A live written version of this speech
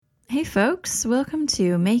Hey folks, welcome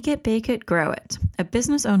to Make It, Bake It, Grow It, a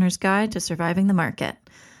business owner's guide to surviving the market.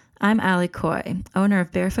 I'm Ali Coy, owner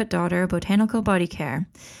of Barefoot Daughter Botanical Body Care,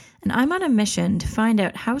 and I'm on a mission to find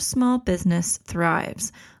out how small business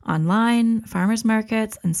thrives online, farmers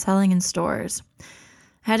markets, and selling in stores.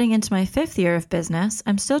 Heading into my 5th year of business,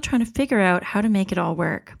 I'm still trying to figure out how to make it all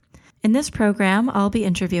work. In this program, I'll be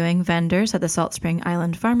interviewing vendors at the Salt Spring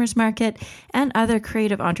Island Farmers Market and other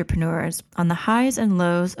creative entrepreneurs on the highs and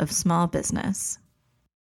lows of small business.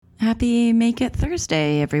 Happy Make It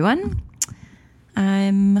Thursday, everyone.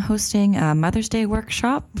 I'm hosting a Mother's Day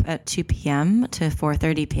workshop at 2 p.m. to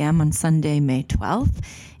 4:30 p.m. on Sunday, May 12th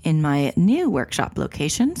in my new workshop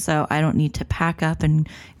location, so I don't need to pack up and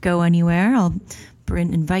go anywhere. I'll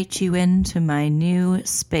invite you into my new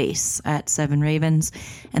space at Seven Ravens,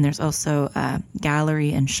 and there's also a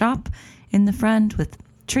gallery and shop in the front with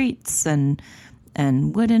treats and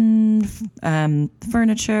wooden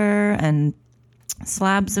furniture and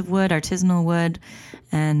slabs of wood, artisanal wood,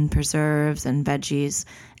 and preserves and veggies,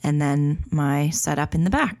 and then my setup in the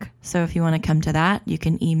back. So if you want to come to that, you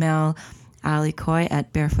can email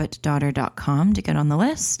alicoy@barefootdaughter.com to get on the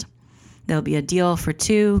list. There'll be a deal for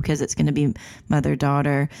 2 because it's going to be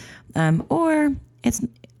mother-daughter, or it's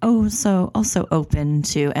also open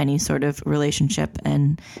to any sort of relationship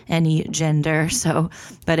and any gender.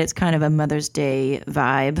 But it's kind of a Mother's Day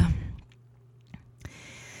vibe.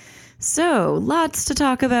 So lots to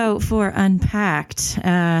talk about for Unpacked.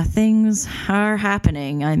 Things are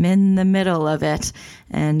happening. I'm in the middle of it,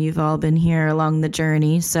 and you've all been here along the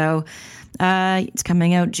journey. So it's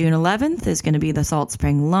coming out June 11th is going to be the Salt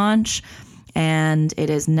Spring launch, and it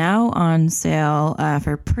is now on sale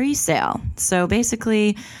for pre-sale. So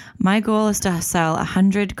basically, my goal is to sell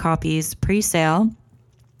 100 copies pre-sale.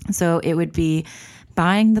 So it would be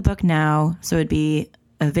buying the book now. So it'd be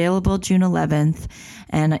available June 11th.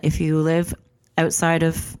 And if you live outside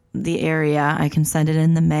of the area, I can send it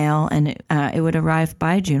in the mail, and it would arrive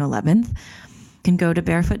by June 11th. You can go to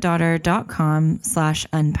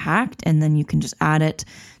barefootdaughter.com/unpacked, and then you can just add it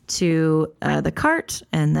to the cart,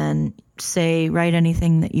 and then write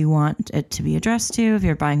anything that you want it to be addressed to if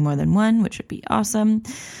you're buying more than one, which would be awesome.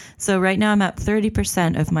 So right now I'm at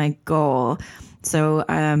 30% of my goal. So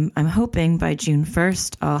I'm hoping by June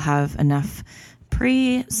 1st I'll have enough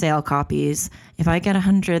pre-sale copies. If I get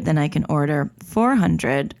 100, then I can order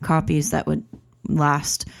 400 copies that would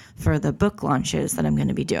last for the book launches that I'm going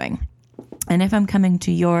to be doing. And if I'm coming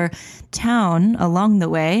to your town along the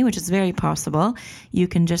way, which is very possible, you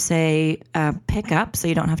can just say pick up, so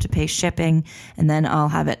you don't have to pay shipping, and then I'll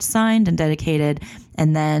have it signed and dedicated,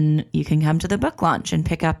 and then you can come to the book launch and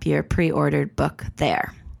pick up your pre-ordered book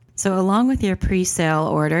there. So along with your pre-sale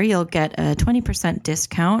order, you'll get a 20%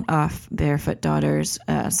 discount off Barefoot Daughter's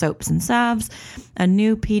soaps and salves, a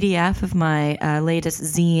new PDF of my latest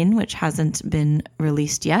zine, which hasn't been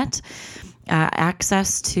released yet,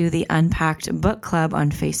 access to the Unpacked Book Club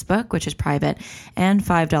on Facebook, which is private, and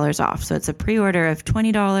 $5 off. So it's a pre-order of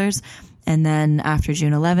 $20, and then after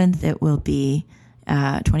June 11th, it will be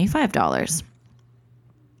 $25.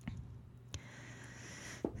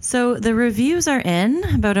 So the reviews are in.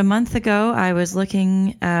 About a month ago, I was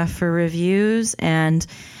looking for reviews, and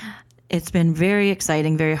it's been very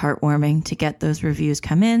exciting, very heartwarming to get those reviews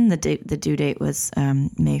come in. The due date was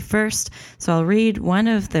May 1st. So I'll read one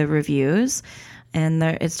of the reviews, and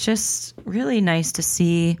it's just really nice to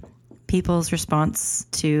see people's response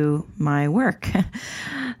to my work.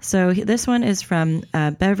 So this one is from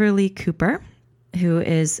Beverly Cooper, who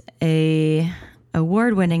is a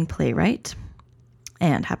award-winning playwright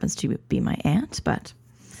and happens to be my aunt, but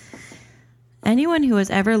anyone who has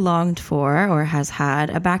ever longed for or has had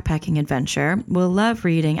a backpacking adventure will love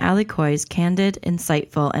reading Ali Coy's candid,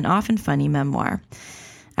 insightful, and often funny memoir.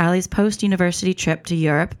 Ali's post-university trip to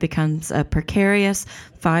Europe becomes a precarious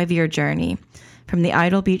 5-year journey, from the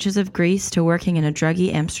idle beaches of Greece to working in a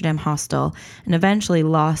druggy Amsterdam hostel, and eventually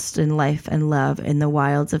lost in life and love in the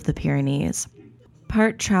wilds of the Pyrenees.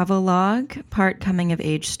 Part travel log, part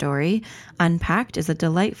coming-of-age story, Unpacked is a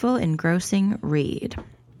delightful, engrossing read.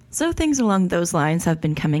 So things along those lines have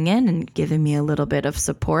been coming in and giving me a little bit of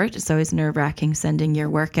support. It's always nerve-wracking sending your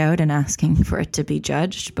work out and asking for it to be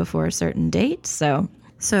judged before a certain date. So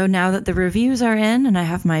now that the reviews are in and I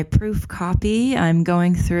have my proof copy, I'm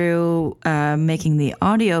going through making the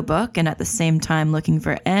audiobook, and at the same time looking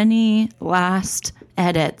for any last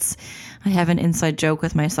edits. I have an inside joke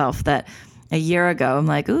with myself that a year ago, I'm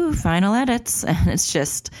like, ooh, final edits. And it's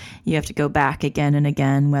just, you have to go back again and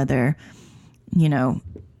again, whether,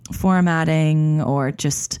 formatting or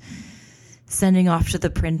just sending off to the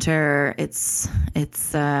printer. It's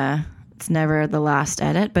it's never the last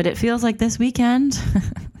edit, but it feels like this weekend.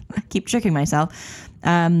 I keep tricking myself.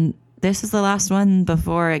 This is the last one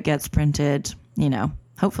before it gets printed,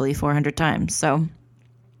 hopefully 400 times. So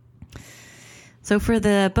for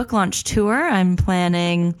the book launch tour, I'm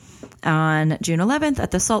planning on June 11th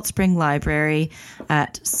at the Salt Spring Library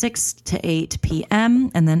at 6 to 8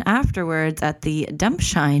 p.m. And then afterwards at the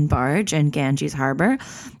Dumpshine Barge in Ganges Harbor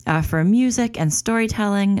for music and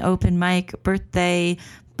storytelling, open mic, birthday,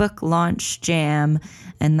 book launch jam.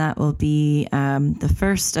 And that will be the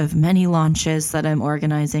first of many launches that I'm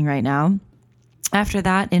organizing right now. After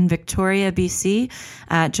that, in Victoria, BC,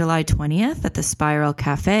 July 20th at the Spiral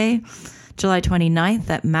Cafe, July 29th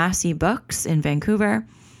at Massey Books in Vancouver,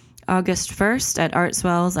 August 1st at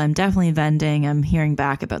Artswells. I'm definitely vending. I'm hearing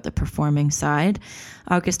back about the performing side.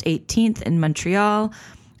 August 18th in Montreal,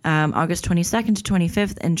 August 22nd to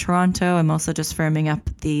 25th in Toronto. I'm also just firming up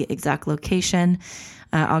the exact location.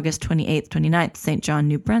 August 28th, 29th, St. John,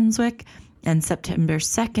 New Brunswick, and September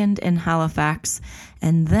 2nd in Halifax,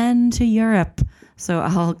 and then to Europe. So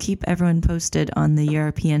I'll keep everyone posted on the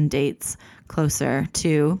European dates closer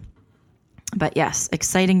to. But yes,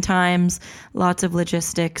 exciting times, lots of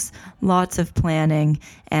logistics, lots of planning,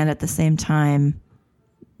 and at the same time,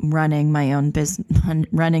 running my own business,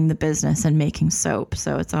 running the business and making soap.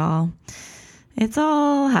 So it's all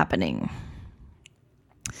happening.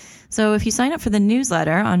 So if you sign up for the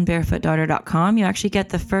newsletter on barefootdaughter.com, you actually get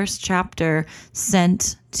the first chapter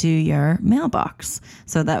sent to your mailbox.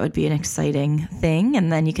 So that would be an exciting thing.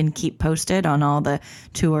 And then you can keep posted on all the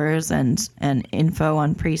tours and info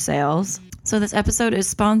on pre-sales. So this episode is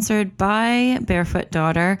sponsored by Barefoot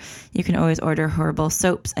Daughter. You can always order herbal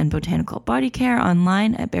soaps and botanical body care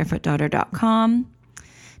online at barefootdaughter.com.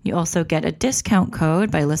 You also get a discount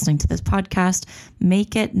code by listening to this podcast,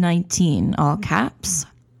 MAKEIT19, all caps.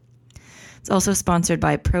 It's also sponsored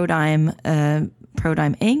by Prodime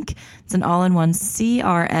Inc. It's an all-in-one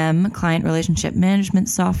CRM, client relationship management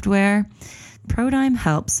software. Prodime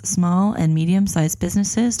helps small and medium-sized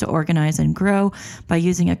businesses to organize and grow by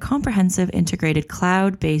using a comprehensive integrated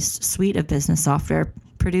cloud-based suite of business software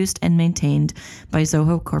produced and maintained by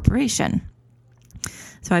Zoho Corporation.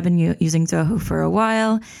 So I've been using Zoho for a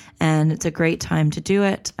while, and it's a great time to do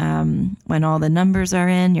it when all the numbers are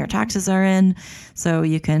in, your taxes are in, so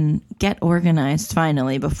you can get organized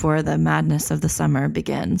finally before the madness of the summer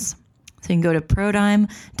begins. So you can go to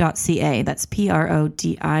prodime.ca. That's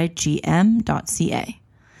PRODIGM.ca.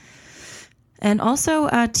 And also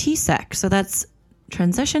TSEC. So that's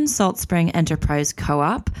Transition Salt Spring Enterprise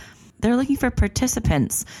Co-op. They're looking for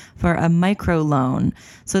participants for a microloan.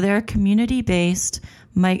 So they're a community-based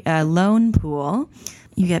loan pool.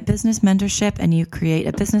 You get business mentorship and you create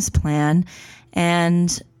a business plan,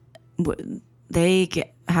 and they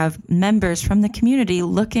have members from the community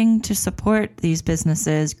looking to support these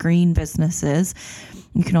businesses, green businesses.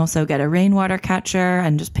 You can also get a rainwater catcher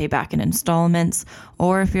and just pay back in installments.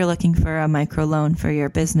 Or if you're looking for a microloan for your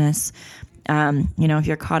business, if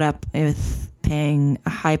you're caught up with paying a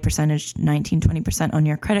high percentage, 19-20% on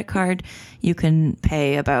your credit card, you can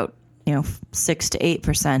pay about 6 to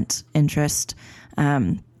 8% interest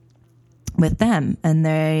with them, and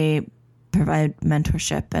they provide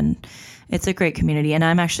mentorship, and it's a great community. And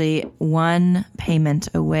I'm actually one payment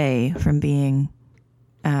away from being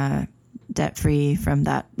debt-free from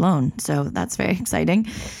that loan, so that's very exciting.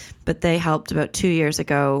 But they helped about 2 years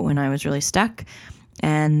ago when I was really stuck.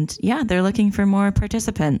 And yeah, they're looking for more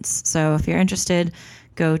participants. So if you're interested,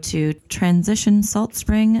 go to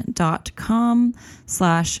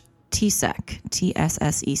transitionsaltspring.com/TSEC,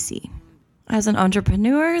 TSSEC. As an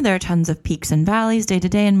entrepreneur, there are tons of peaks and valleys day to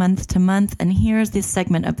day and month to month. And here's this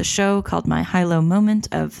segment of the show called my high-low moment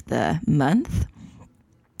of the month.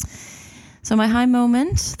 So my high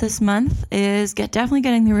moment this month is definitely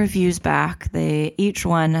getting the reviews back. Each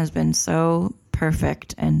one has been so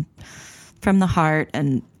perfect and from the heart,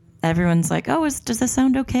 and everyone's like, oh, does this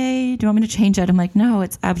sound okay? Do you want me to change it? I'm like, no,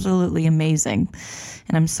 it's absolutely amazing.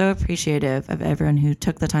 And I'm so appreciative of everyone who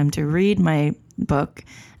took the time to read my book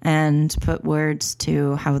and put words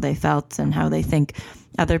to how they felt and how they think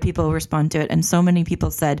other people respond to it. And so many people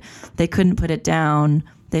said they couldn't put it down.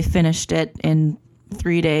 They finished it in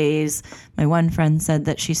 3 days. My one friend said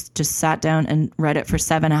that she just sat down and read it for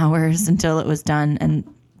 7 hours until it was done.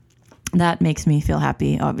 And that makes me feel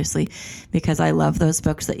happy, obviously, because I love those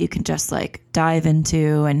books that you can just dive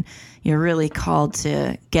into, and you're really called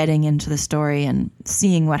to getting into the story and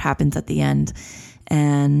seeing what happens at the end.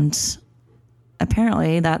 And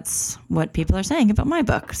apparently that's what people are saying about my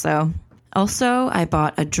book. So also I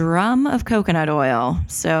bought a drum of coconut oil.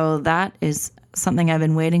 So that is something I've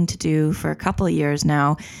been waiting to do for a couple of years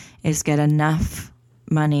now. is get enough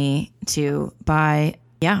money to buy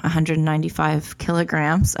 195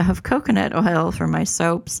 kilograms of coconut oil for my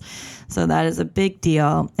soaps. So that is a big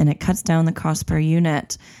deal, and it cuts down the cost per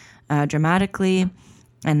unit dramatically.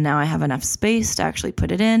 And now I have enough space to actually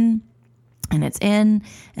put it in, and it's in,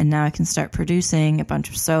 and now I can start producing a bunch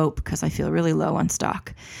of soap because I feel really low on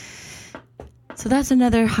stock. So that's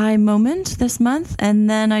another high moment this month. And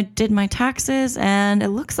then I did my taxes, and it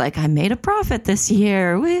looks like I made a profit this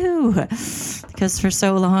year. Woohoo! Because for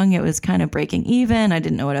so long it was kind of breaking even. I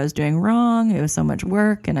didn't know what I was doing wrong. It was so much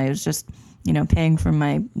work, and I was just, paying for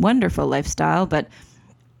my wonderful lifestyle. But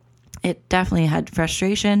it definitely had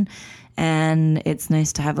frustration, and it's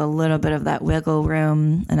nice to have a little bit of that wiggle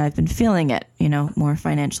room. And I've been feeling it, more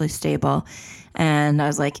financially stable. And I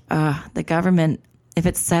was like, the government, if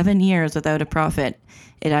it's 7 years without a profit,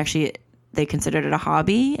 they considered it a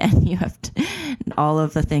hobby, and you have to, all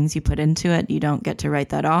of the things you put into it, you don't get to write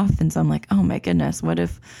that off. And so I'm like, oh my goodness, what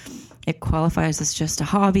if it qualifies as just a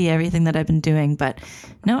hobby, everything that I've been doing? But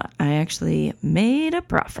no, I actually made a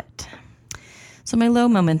profit. So my low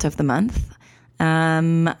moment of the month,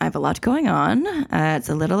 I have a lot going on. It's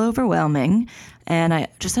a little overwhelming. And I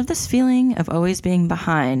just have this feeling of always being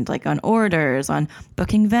behind, like on orders, on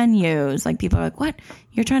booking venues. Like people are like, what?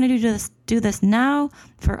 You're trying to do this now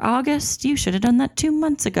for August? You should have done that 2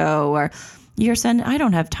 months ago. Or I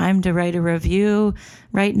don't have time to write a review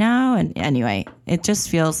right now. And anyway, it just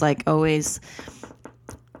feels like always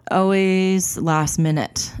last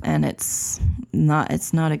minute. And it's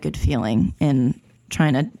not a good feeling in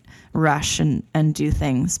trying to rush and do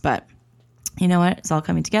things. But you know what? It's all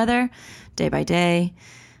coming together day by day.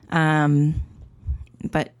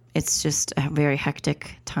 But it's just a very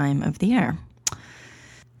hectic time of the year.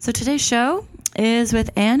 So today's show is with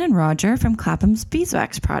Anne and Roger from Clapham's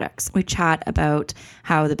Beeswax Products. We chat about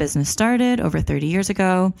how the business started over 30 years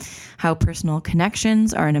ago, how personal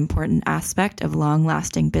connections are an important aspect of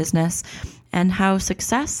long-lasting business, and how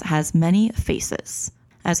success has many faces.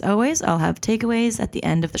 As always, I'll have takeaways at the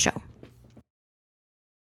end of the show.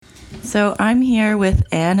 So I'm here with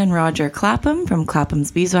Anne and Roger Clapham from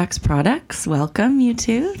Clapham's Beeswax Products. Welcome, you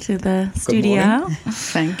two, to the studio.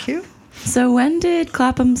 Thank you. So when did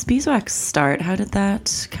Clapham's Beeswax start? How did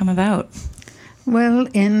that come about? Well,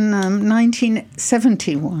 in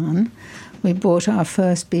 1971, we bought our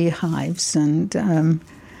first beehives, and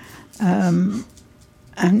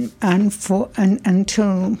until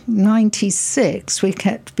 96, we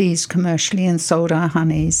kept bees commercially and sold our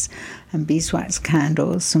honeys and beeswax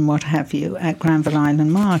candles and what have you at Granville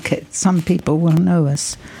Island Market. Some people will know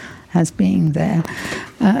us as being there.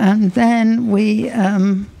 And then we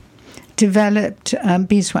developed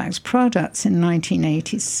beeswax products in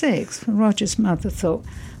 1986. Roger's mother thought,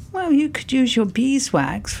 well, you could use your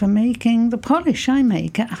beeswax for making the polish I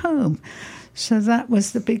make at home. So that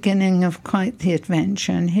was the beginning of quite the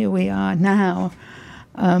adventure. And here we are now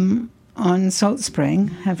on Salt Spring,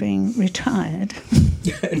 having retired.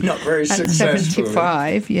 Not very successful. At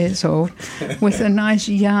 75 years old, with a nice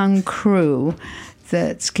young crew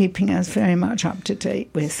that's keeping us very much up to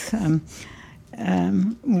date with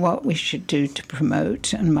what we should do to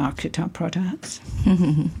promote and market our products.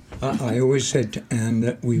 I always said to Anne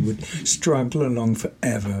that we would struggle along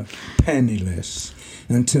forever, penniless,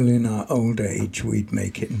 until in our old age we'd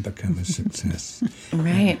make it and become a success.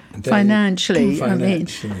 Right. Financially. I mean,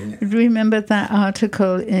 remember that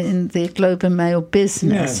article in the Globe and Mail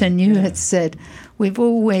Business, and you had said, we've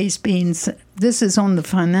always been, this is on the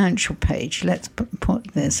financial page, let's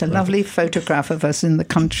put this, a lovely photograph of us in the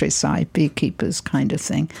countryside, beekeepers kind of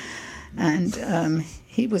thing. And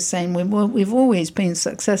he was saying, we've always been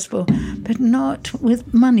successful, but not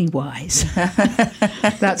with money-wise.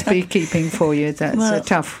 That's beekeeping for you.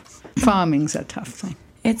 Farming's a tough thing.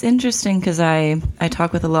 It's interesting because I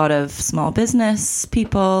talk with a lot of small business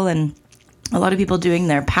people and a lot of people doing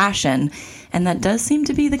their passion. And that does seem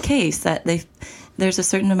to be the case, that there's a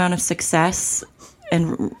certain amount of success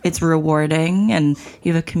and it's rewarding and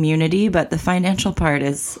you have a community, but the financial part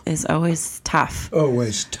is always tough.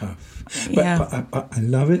 Always tough. But I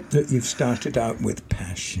love it that you've started out with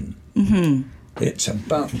passion. Mm-hmm. It's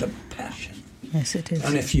about the passion. Yes, it is.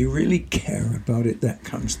 And if you really care about it, that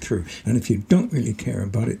comes through. And if you don't really care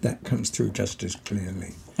about it, that comes through just as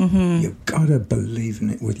clearly. Mm-hmm. You've got to believe in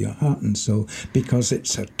it with your heart and soul, because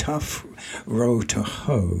it's a tough row to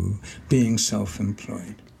hoe being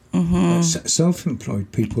self-employed. Mm-hmm.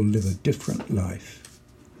 Self-employed people live a different life.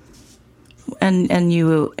 And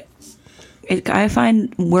you... I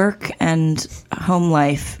find work and home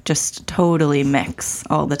life just totally mix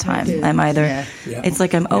all the time. I'm either, Yeah. it's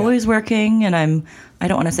like I'm always working, and I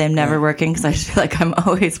don't want to say I'm never working because I just feel like I'm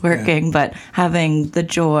always working, but having the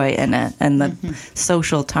joy in it and the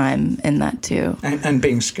social time in that too. And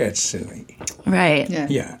being scared silly. Right.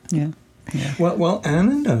 Yeah. Yeah. Well, Anne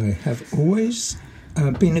and I have always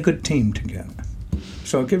been a good team together.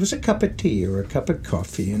 So give us a cup of tea or a cup of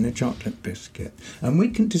coffee and a chocolate biscuit, and we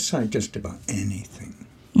can decide just about anything.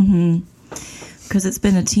 Because it's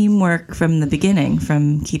been a teamwork from the beginning,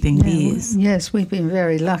 from keeping bees. Yes, we've been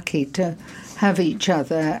very lucky to have each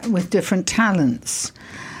other with different talents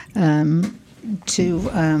to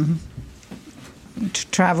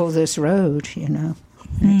travel this road, you know.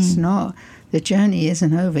 It's not, the journey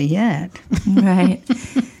isn't over yet. Right.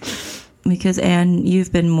 Because, Anne,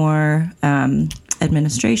 you've been more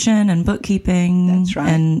administration and bookkeeping. That's right.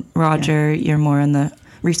 And Roger, you're more in the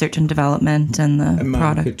research and development and the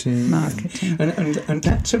Marketing. Marketing. And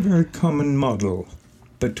that's a very common model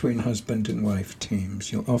between husband and wife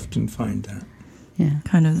teams. You'll often find that. Yeah.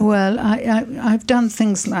 kind of. Well, I've done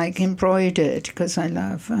things like embroidered, because I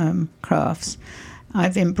love crafts.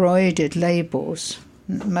 I've embroidered labels,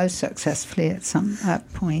 most successfully at some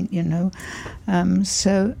point, you know.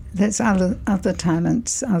 So there's other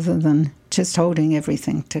talents other than just holding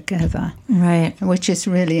everything together, Right. which is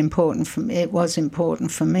really important for me. It was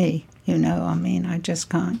important for me, you know. I mean, I just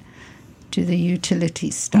can't do the utility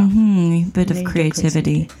stuff. Bit of Need the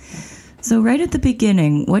creativity. So right at the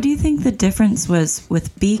beginning, what do you think the difference was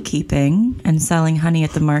with beekeeping and selling honey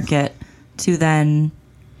at the market to then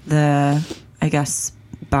the, I guess,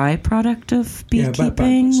 byproduct of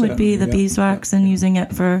beekeeping would be the beeswax and using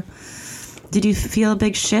it for... Did you feel a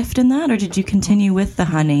big shift in that, or did you continue with the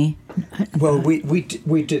honey? Well, we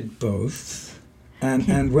did both.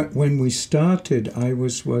 And when we started, I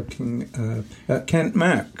was working at Kent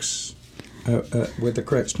Max with the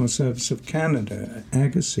Correctional Service of Canada,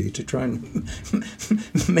 Agassiz, to try and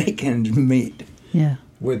make ends meet. Yeah.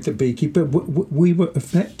 With the beekeeper. We were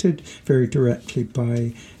affected very directly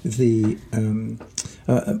by the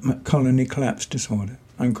colony collapse disorder.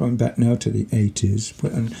 I'm going back now to the 80s,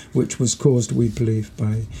 which was caused, we believe,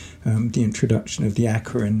 by the introduction of the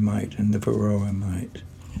acarine mite and the varroa mite.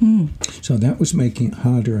 So that was making it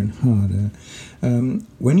harder and harder.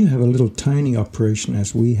 When you have a little tiny operation,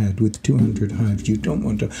 as we had with 200 hives, you don't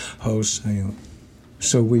want to wholesale.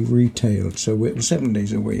 So we retailed. So it was 7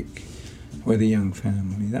 days a week with a young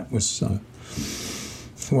family. That was,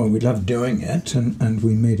 well, we loved doing it, and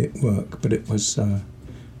we made it work, but it was a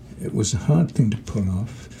hard thing to pull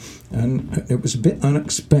off. And it was a bit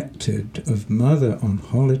unexpected of Mother on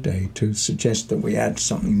holiday to suggest that we add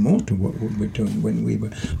something more to what we were doing when we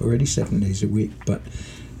were already 7 days a week. But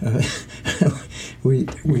we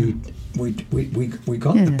got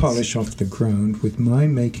the polish off the ground with my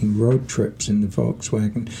making road trips in the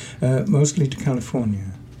Volkswagen, mostly to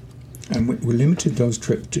California. And we limited those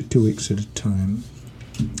trips to 2 weeks at a time.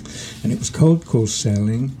 And it was cold call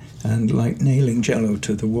selling and like nailing Jello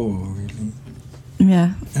to the wall, really.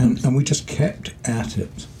 Yeah. And we just kept at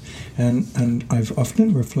it. And I've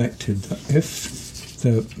often reflected that if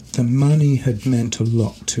the money had meant a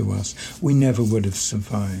lot to us, we never would have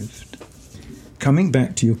survived. Coming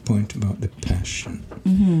back to your point about the passion,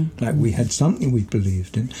 like we had something we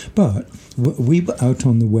believed in, but we were out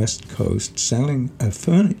on the West Coast selling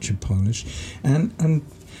furniture polish, and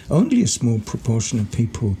only a small proportion of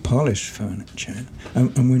people polish furniture,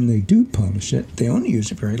 and when they do polish it, they only use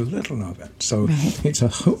very little of it. So it's a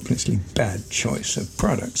hopelessly bad choice of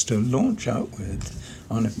products to launch out with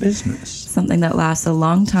on a business. Something that lasts a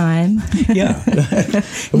long time. Yeah.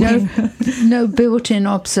 No built-in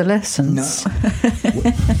obsolescence. No.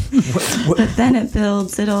 But then it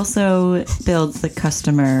also builds the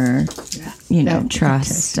customer,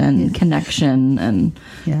 trust and connection. And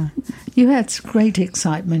yeah. You had great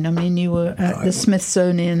excitement. I mean, you were at the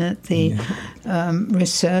Smithsonian at the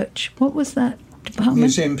research. What was that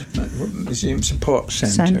department? Museum Support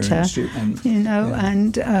Centre.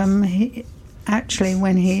 And he, actually,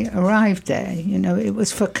 when he arrived there, it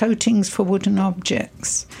was for coatings for wooden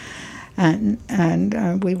objects. And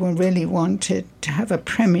we really wanted to have a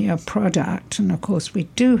premier product. And, of course, we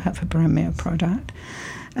do have a premier product.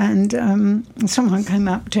 And someone came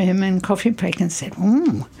up to him in coffee break and said,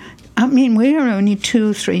 we're only 2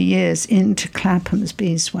 or 3 years into Clapham's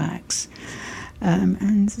beeswax.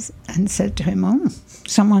 And said to him,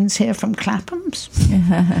 someone's here from Clapham's?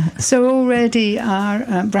 So already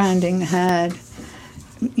our branding had,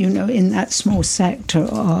 in that small sector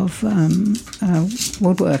of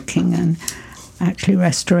woodworking actually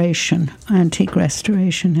restoration, antique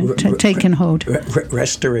restoration had taken hold.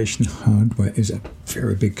 Restoration Hardware is a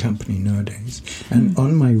very big company nowadays. And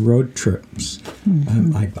on my road trips,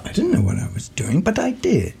 I didn't know what I was doing, but I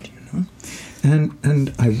did,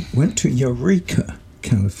 And I went to Eureka,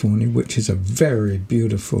 California, which is a very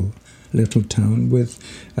beautiful little town with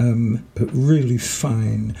really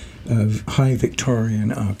fine, high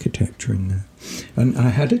Victorian architecture in there. And I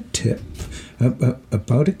had a tip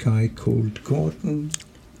about a guy called Gordon.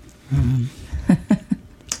 Can't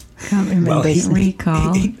remember his name.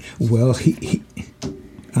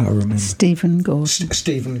 I remember. Stephen Gordon.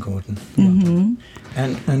 Stephen Gordon. Mm-hmm.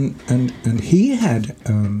 And he had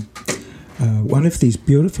one of these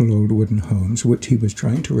beautiful old wooden homes which he was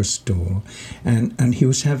trying to restore, and he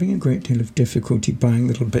was having a great deal of difficulty buying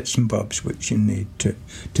little bits and bobs which you need to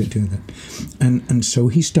do that. And so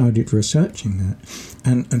he started researching that,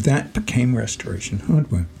 and that became Restoration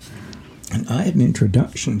Hardware. And I had an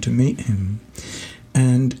introduction to meet him,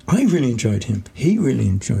 and I really enjoyed him. He really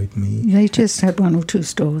enjoyed me. They just had 1 or 2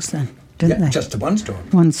 stores then, didn't they? Just the one store.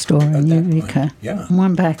 One store in Eureka. Yeah. And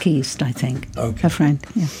one back east, I think. Okay. A friend,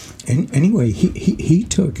 yeah. Anyway, he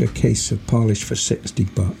took a case of polish for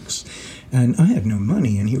 $60, and I had no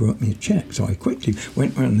money, and he wrote me a check. So I quickly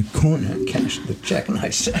went around the corner and cashed the check, and I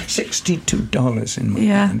had $62 in my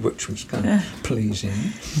hand, which was kind of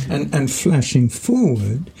pleasing. And flashing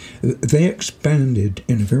forward, they expanded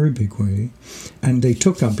in a very big way, and they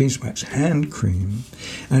took our beeswax hand cream,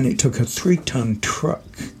 and it took a 3-ton truck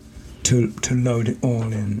to load it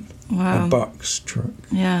all in a box truck.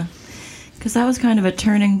 Yeah. Because that was kind of a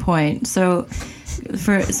turning point. So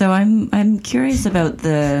I'm curious about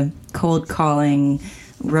the cold calling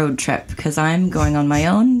road trip, because I'm going on my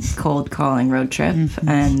own cold calling road trip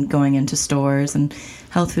and going into stores and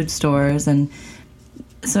health food stores, and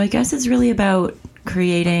so I guess it's really about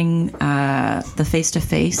creating the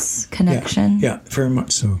face-to-face connection. Yeah, very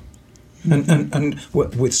much so. And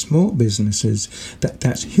with small businesses,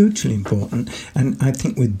 that's hugely important. And I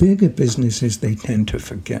think with bigger businesses, they tend to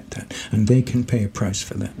forget that, and they can pay a price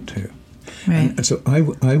for that too. Right. And so I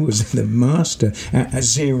was the master at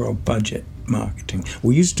zero budget marketing.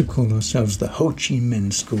 We used to call ourselves the Ho Chi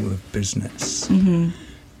Minh School of Business. Mm-hmm.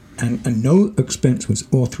 And no expense was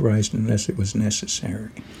authorized unless it was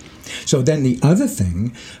necessary. So then the other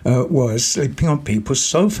thing was sleeping on people's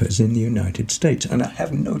sofas in the United States. And I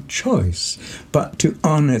have no choice but to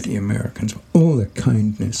honor the Americans for all the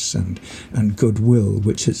kindness and goodwill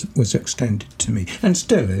which was extended to me, and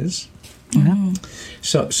still is. Yeah.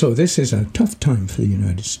 So this is a tough time for the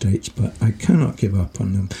United States, but I cannot give up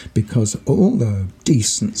on them, because all the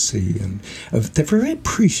decency and they're very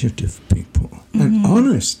appreciative people and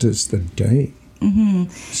honest as the day. Mm-hmm.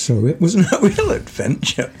 So it was a real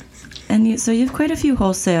adventure. And so you have quite a few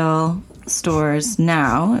wholesale stores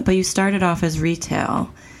now, but you started off as retail.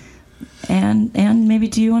 And maybe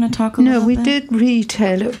do you want to talk a little bit? No, we did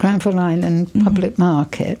retail at Granville Island Public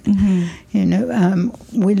Market.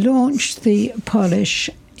 Mm-hmm. We launched the polish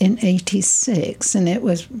in 86, and it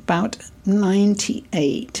was about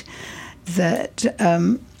 98 that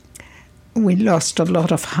we lost a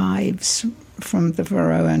lot of hives from the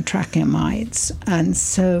Varroa and trachea mites, and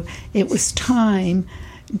so it was time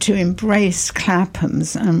to embrace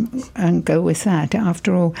Clapham's and go with that.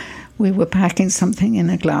 After all, we were packing something in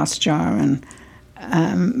a glass jar and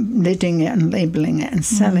lidding it and labelling it and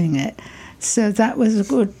selling it. So that was a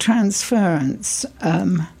good transference.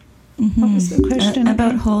 What was the question?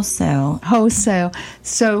 About wholesale. Wholesale.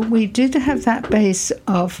 So we did have that base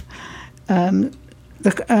of the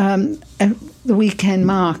weekend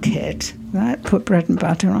market that put bread and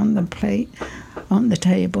butter on the plate, on the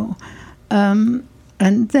table.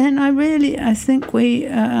 And then I think we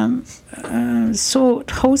sought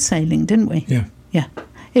wholesaling, didn't we? Yeah. Yeah.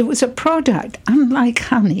 It was a product, unlike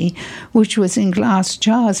honey, which was in glass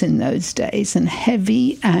jars in those days and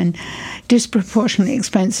heavy and disproportionately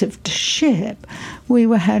expensive to ship. We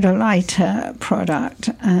had a lighter product,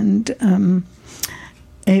 and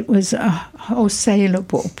it was a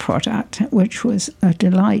wholesalable product, which was a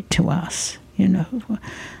delight to us,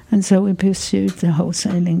 And so we pursued the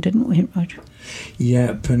wholesaling, didn't we, Roger?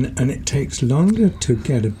 Yep, and it takes longer to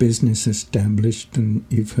get a business established than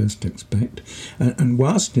you first expect. And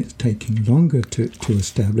whilst it's taking longer to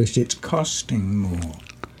establish, it's costing more.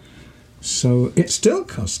 So it's still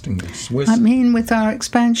costing us. With our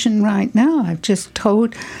expansion right now, I've just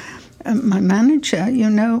told my manager,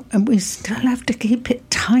 we still have to keep it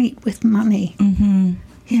tight with money. Mm-hmm.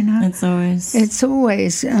 You know, It's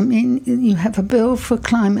always. I mean, you have a bill for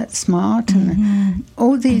Climate Smart and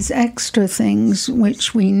all these extra things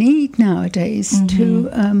which we need nowadays to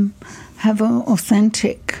have an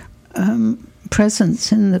authentic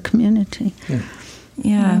presence in the community.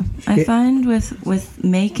 Yeah. I find with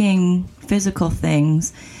making physical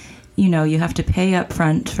things, you know, you have to pay up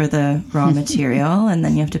front for the raw material, and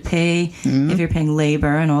then you have to pay if you're paying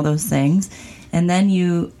labor and all those things. And then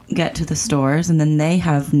you get to the stores, and then they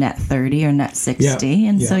have net 30 or net 60,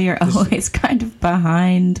 and so you're always kind of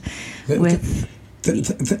behind with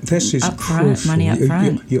this is upfront, money up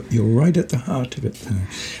front. You're right at the heart of it there.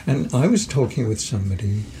 And I was talking with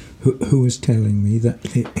somebody who was telling me that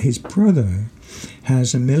his brother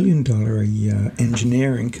has $1 million a year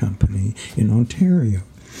engineering company in Ontario.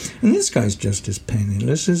 And this guy's just as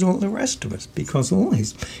penniless as all the rest of us, because all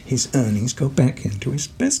his earnings go back into his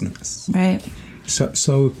business. Right.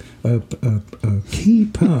 So a key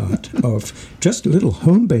part of just little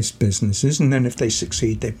home-based businesses, and then if they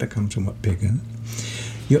succeed, they become somewhat bigger.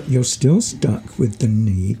 You're still stuck with the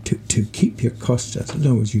need to keep your costs as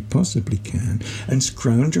low as you possibly can and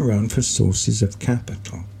scrounge around for sources of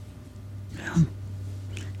capital.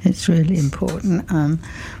 It's really important.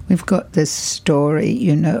 We've got this story,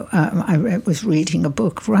 you know, I was reading a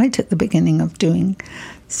book right at the beginning of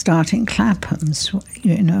starting Clapham's,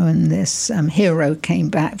 you know, and this hero came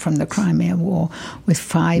back from the Crimea War with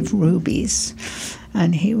 5 rubies.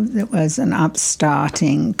 And there was an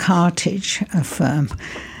upstarting cartage firm.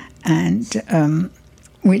 And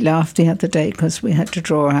we laughed the other day because we had to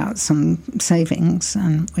draw out some savings,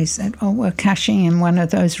 and we said, "Oh, we're cashing in one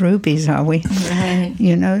of those rubies, are we?" Right.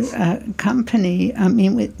 You know, company. I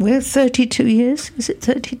mean, we're 32 years. Is it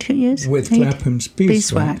 32 years? With Clapham's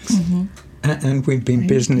Beeswax. Mm-hmm. And we've been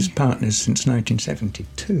business partners since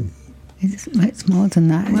 1972. It's more than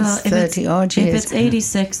that. Well, it's 30 odd years. If it's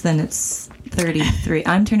 86, then it's 33.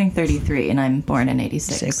 I'm turning 33, and I'm born in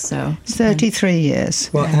 86. So 33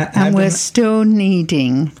 years. Well, and we're still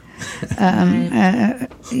needing,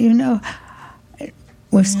 you know,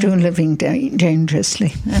 we're still living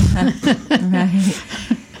dangerously. Right.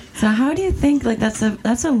 So how do you think, like, that's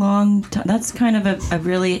a long time, that's kind of a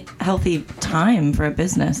really healthy time for a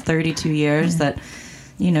business, 32 years that,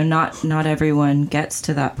 you know, not everyone gets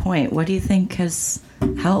to that point. What do you think has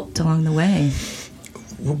helped along the way?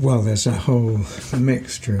 Well, there's a whole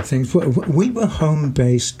mixture of things. We were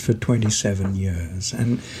home-based for 27 years,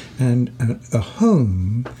 and a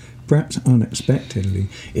home, perhaps unexpectedly,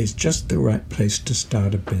 is just the right place to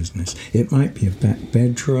start a business. It might be a back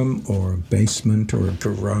bedroom or a basement or a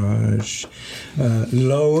garage.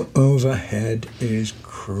 Low overhead is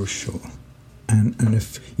crucial. And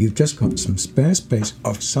if you've just got some spare space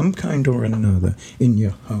of some kind or another in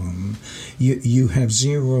your home, you have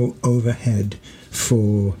zero overhead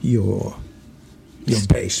for your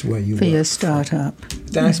base where you for work. Your startup,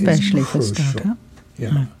 That especially is for crucial. startup.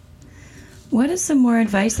 Yeah. What is some more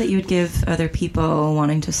advice that you would give other people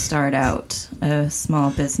wanting to start out a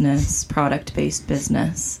small business, product-based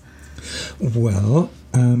business? Well,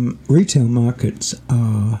 retail markets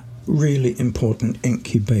are really important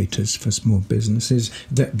incubators for small businesses.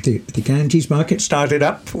 The Ganges market started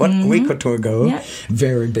up a week or two ago. Yeah.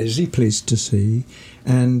 Very busy, pleased to see.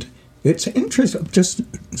 And it's interesting, just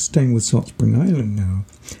staying with Salt Spring Island now,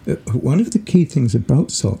 one of the key things about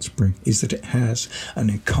Salt Spring is that it has an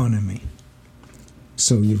economy.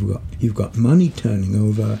 So you've got money turning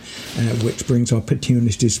over, which brings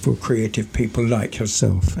opportunities for creative people like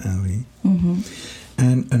yourself, Ali. Mm-hmm.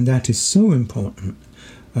 And that is so important.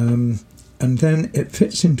 And then it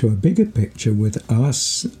fits into a bigger picture with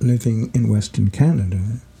us living in Western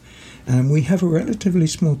Canada. And we have a relatively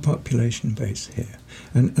small population base here.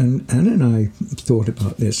 And Anne and I thought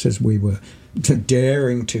about this as we were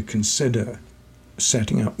daring to consider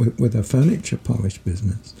setting up with a furniture polish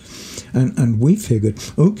business. And we figured,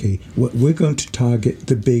 okay, we're going to target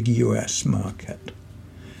the big US market.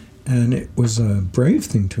 And it was a brave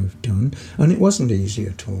thing to have done, and it wasn't easy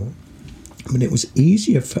at all. But it was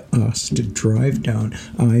easier for us to drive down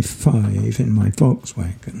I-5 in my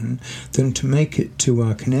Volkswagen than to make it to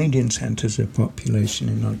our Canadian centres of population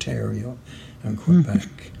in Ontario and Quebec.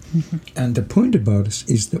 Mm-hmm. And the point about us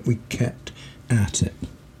is that we kept at it.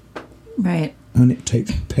 Right. And it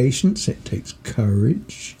takes patience, it takes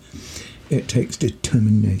courage, it takes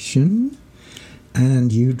determination,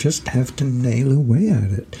 and you just have to nail away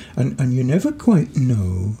at it. And you never quite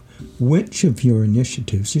know which of your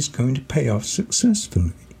initiatives is going to pay off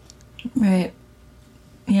successfully. Right.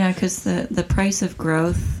 Yeah, because the price of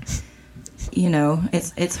growth, you know,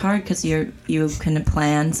 it's hard because you can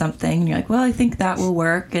plan something and you're like, well, I think that will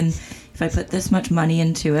work, and if if I put this much money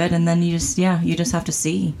into it, and then you just have to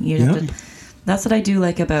see. That's what I do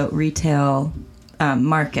like about retail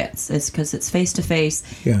markets, is because it's face to face.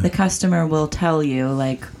 The customer will tell you,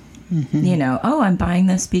 like, oh, I'm buying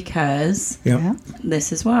this because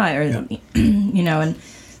this is why, or and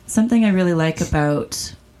something I really like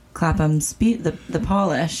about Clapham's the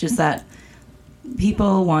polish is that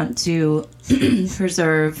people want to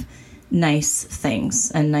preserve nice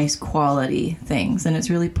things and nice quality things, and it's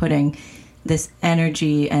really putting this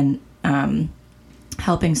energy and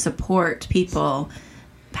helping support people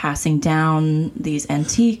passing down these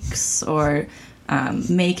antiques, or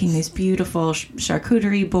making these beautiful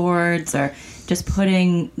charcuterie boards, or just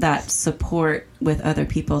putting that support with other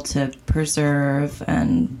people to preserve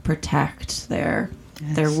and protect their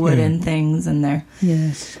wooden things and their...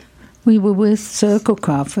 Yes. We were with Circle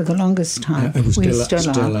Craft for the longest time. We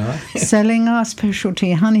still are. Selling our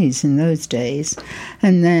specialty honeys in those days,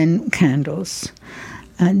 and then candles,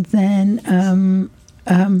 and then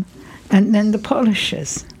the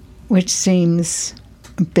polishers, which seems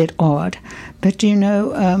a bit odd. But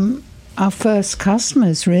our first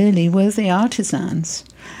customers really were the artisans.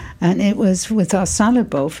 And it was with our salad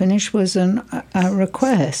bowl finish was a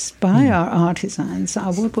request by our artisans,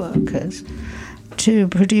 our woodworkers, to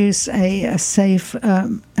produce a safe,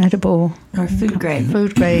 edible or food grade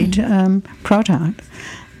product.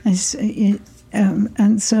 And so,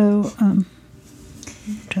 I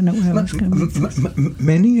don't know where I was going with this.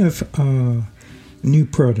 Many of our new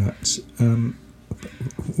products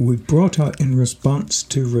we brought out in response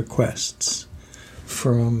to requests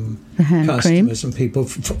from customers and people.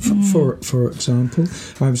 For example,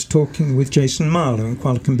 I was talking with Jason Marlowe in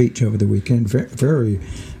Qualicum Beach over the weekend, very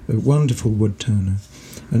wonderful wood turner,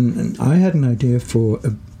 and I had an idea for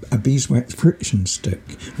a beeswax friction stick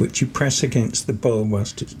which you press against the bowl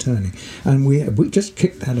whilst it's turning, and we just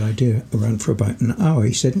kicked that idea around for about an hour.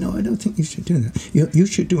 He said, no, I don't think you should do that. You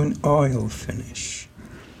should do an oil finish,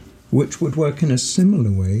 which would work in a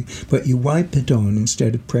similar way, but you wipe it on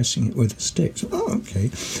instead of pressing it with a stick. So,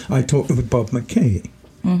 okay. I talked with Bob McKay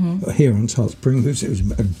here on Salt Spring, who was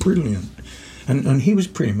brilliant. And he was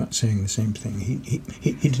pretty much saying the same thing. He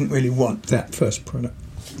didn't really want that first product.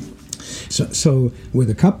 So with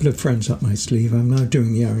a couple of friends up my sleeve, I'm now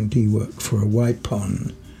doing the R&D work for a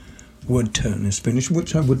wipe-on wood turners finish,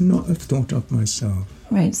 which I would not have thought of myself.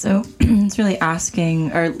 Right, so it's really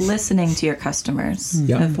asking or listening to your customers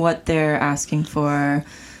of what they're asking for,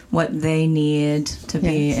 what they need to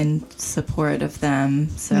be in support of them.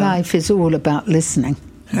 So life is all about listening,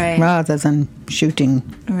 rather than shooting.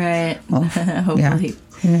 Right, hopefully.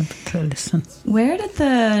 Yeah, to listen. Where did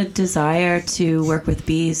the desire to work with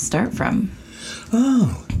bees start from?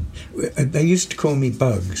 Oh, they used to call me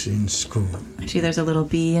Bugs in school. Actually, there's a little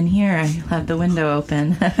bee in here. I have the window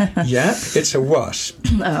open. Yeah, it's a wasp.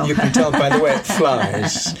 Oh. You can tell by the way it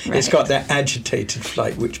flies. Right. It's got that agitated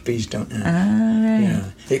flight, which bees don't have. Right.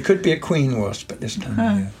 Yeah, it could be a queen wasp at this time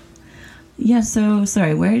of year. Yeah, so,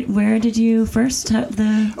 sorry, where did you first have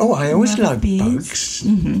the... Oh, I always loved bugs.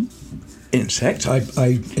 Mm-hmm. Insects.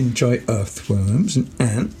 I enjoy earthworms and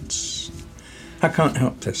ants. I can't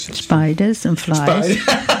help this. Spiders and flies.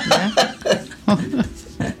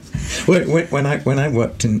 When I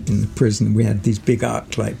worked in the prison, we had these big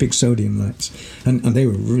arc light, big sodium lights, and they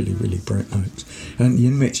were really, really bright lights. And the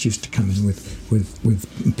inmates used to come in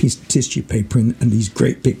with a piece of tissue paper and these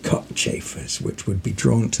great big cockchafers, which would be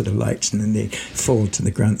drawn to the lights, and then they'd fall to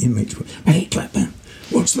the ground. The inmates would, hey, Clapham,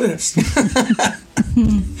 what's this?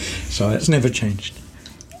 So that's never changed.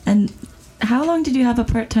 And how long did you have a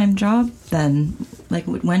part-time job then? Like,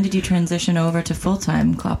 when did you transition over to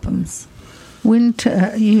full-time Clapham's?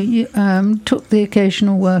 Winter. You took the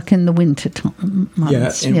occasional work in the winter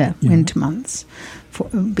months. Winter months.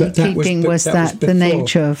 Beekeeping was the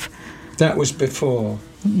nature of. That was before.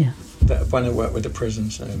 Yeah. When I worked with the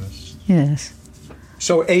prison service. Yes.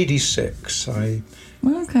 So 86,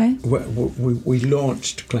 Okay. We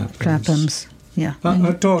launched Clapham's. Clapham's. Yeah.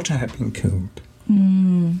 Our daughter had been killed.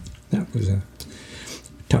 Mm. That was a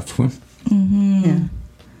tough one. Mm-hmm. Yeah.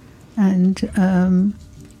 And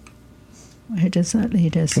where does that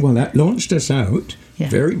lead us? Well, that launched us out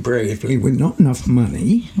very bravely with not enough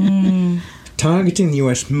money, targeting the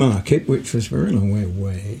US market, which was a very long way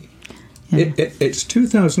away. Yeah. It's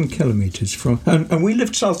 2,000 kilometres from, and we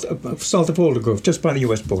lived south of Aldergrove, just by the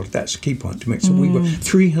US border. That's a key point to make. So we were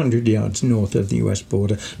 300 yards north of the US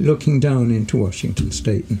border, looking down into Washington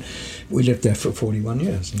State, and we lived there for 41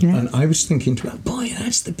 years. And I was thinking to myself, boy,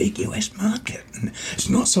 that's the big US market, and it's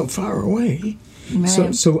not so far away.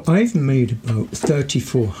 Right. So I've made about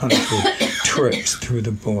 3,400 trips through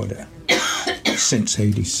the border. since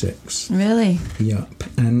 '86. Really? Yep,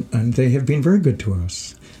 and they have been very good to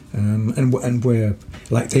us. And we're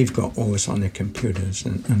like, they've got all this on their computers,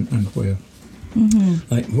 and we're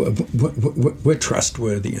like we're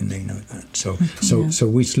trustworthy, and they know that. So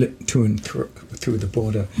we slip to and through the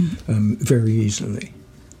border very easily.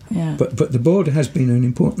 Yeah. But the border has been an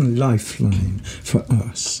important lifeline for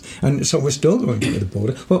us, and so we're still going through the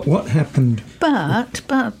border. What happened? But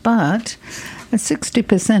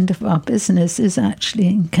 60% of our business is actually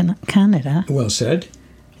in Canada. Well said.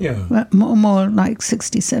 Yeah. Well, more like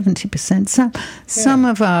 60-70%. So some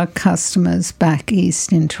of our customers back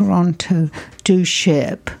east in Toronto do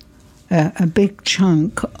ship a big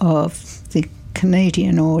chunk of the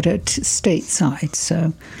Canadian order to stateside.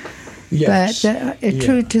 So. Yes. But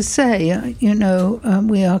true to say,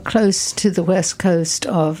 we are close to the west coast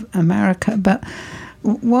of America, but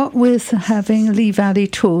what with having Lee Valley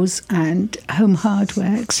Tools and Home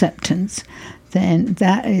Hardware acceptance, then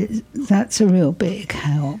that's a real big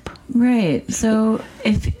help. Right. So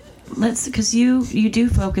because you do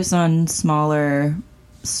focus on smaller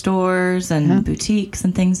stores and boutiques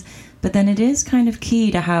and things, but then it is kind of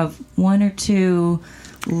key to have one or two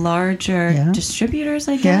larger distributors,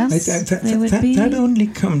 I guess. That only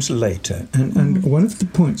comes later, and one of the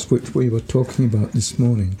points which we were talking about this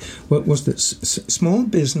morning was that small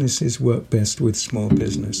businesses work best with small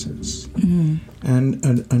businesses,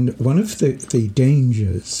 and one of the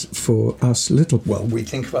dangers for us we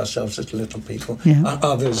think of ourselves as little people.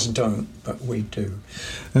 Others don't, but we do.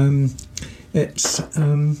 It's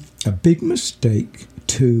a big mistake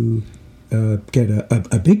to get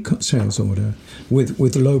a big sales order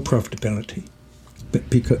with low profitability, but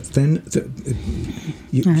because then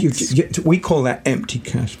we call that empty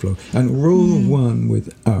cash flow. And rule one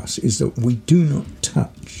with us is that we do not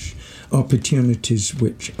touch opportunities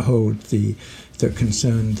which hold the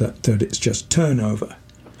concern that it's just turnover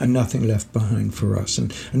and nothing left behind for us,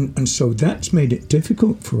 and so that's made it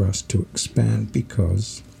difficult for us to expand,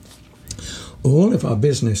 because all of our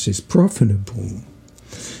business is profitable.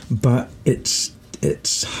 But it's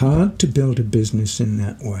hard to build a business in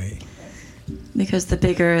that way. Because the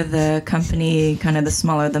bigger the company, kind of the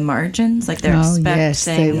smaller the margins. Like they're expecting. Yes,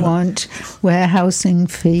 they want warehousing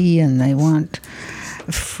fee, and they want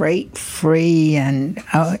freight free, and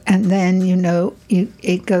then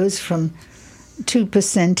it goes from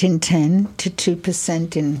 2% in 10 to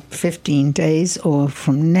 2% in 15 days, or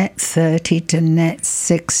from net 30 to net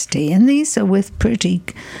 60. And these are with pretty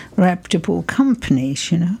reputable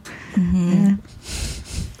companies, Yeah.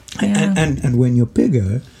 And when you're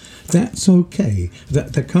bigger, that's okay.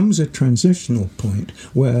 There comes a transitional point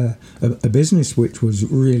where a business which was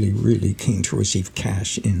really, really keen to receive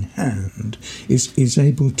cash in hand is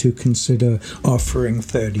able to consider offering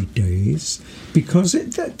 30 days, because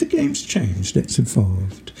the game's changed, it's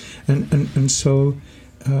evolved. And so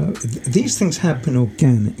these things happen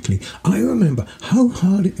organically. I remember how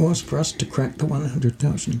hard it was for us to crack the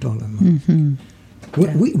 $100,000 mark.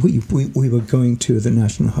 We were going to the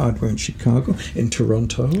National Hardware in Chicago, in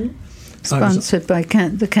Toronto. Sponsored by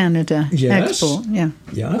the Canada Export, Yep.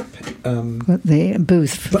 Got the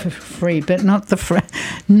booth for free, but not the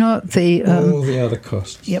all the other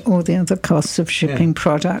costs. Yeah, all the other costs of shipping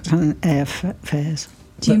product and airfares.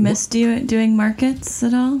 Do you miss doing markets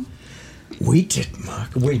at all? We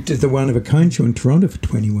did the One of a Kind show in Toronto for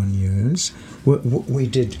 21 years. We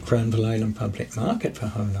did Granville Island Public Market for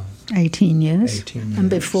how long? 18 years. And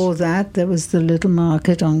before that, there was the little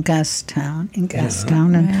market on Gastown,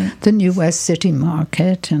 and the New West City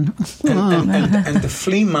Market. And the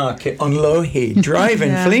flea market on Lougheed,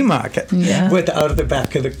 drive-in flea market, with out of the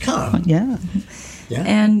back of the car. Yeah.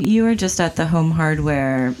 And you were just at the Home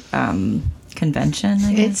Hardware convention,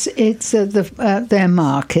 I guess? It's their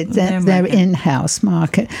market, their in-house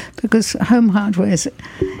market, because Home Hardware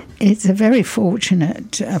it's a very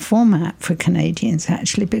fortunate format for Canadians,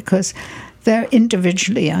 actually, because they're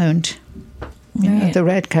individually owned. The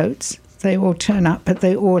Redcoats, they all turn up, but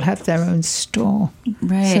they all have their own store.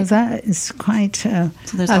 Right. So that is quite a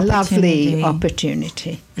lovely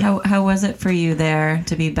opportunity. How was it for you there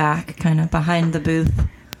to be back, kind of behind the booth?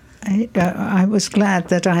 I was glad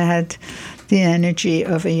that I had the energy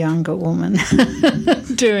of a younger woman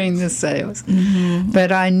doing the sales.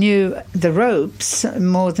 But I knew the ropes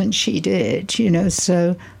more than she did,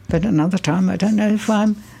 so, but another time I don't know if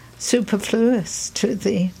I'm superfluous to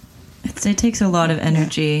the... It takes a lot of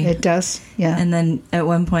energy. It does, yeah. And then at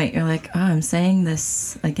one point you're like, I'm saying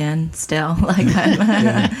this again still. Like,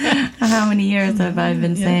 how many years have I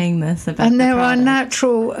been saying this about And there the are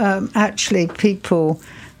natural, actually, people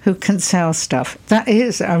who can sell stuff. That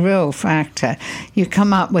is a real factor. You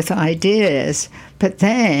come up with ideas, but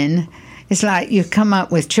then it's like you come up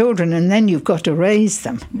with children and then you've got to raise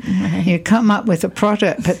them. Right. You come up with a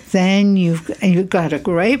product, but then you've got a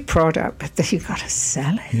great product, but then you've got to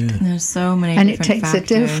sell it. Yeah. There's so many And it different takes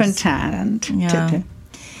factors. a different talent to do.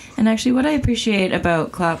 And actually, what I appreciate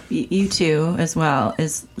about CLAP, you two as well,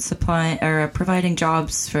 is providing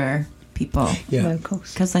jobs for people. Yeah.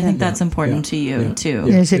 Locals. Because I think that's important to you, too.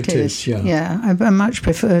 Yeah. Yes, it It is. is, yeah. I much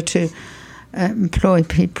prefer to employ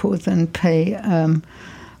people than pay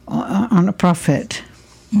on a profit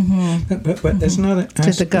But there's another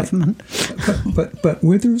aspect. to the government. But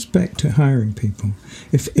with respect to hiring people,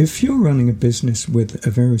 if you're running a business with a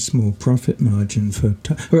very small profit margin for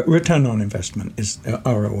return on investment is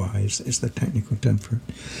ROI is the technical term for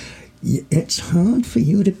it. It's hard for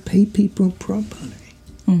you to pay people properly,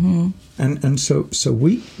 and so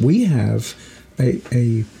we have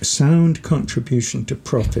a sound contribution to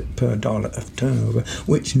profit per dollar of turnover,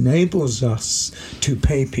 which enables us to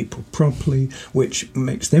pay people properly, which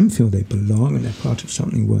makes them feel they belong and they're part of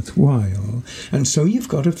something worthwhile. And so you've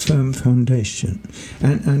got a firm foundation.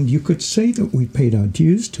 And you could say that we paid our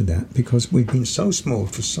dues to that because we've been so small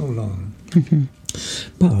for so long.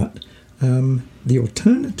 But the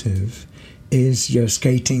alternative is you're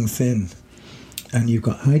skating thin. And you've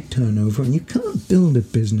got high turnover, and you can't build a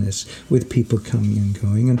business with people coming and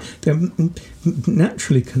going, and they're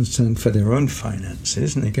naturally concerned for their own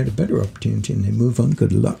finances, and they get a better opportunity, and they move on.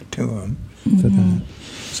 Good luck to them for that.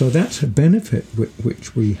 So that's a benefit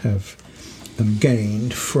which we have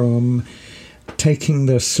gained from taking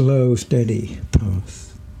the slow, steady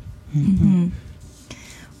path.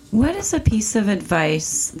 What is a piece of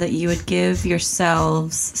advice that you would give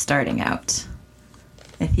yourselves starting out?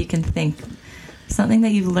 If you can think... Something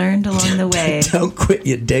that you've learned along the way. Don't quit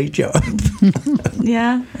your day job.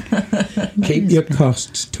 Yeah. Keep your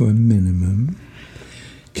costs to a minimum.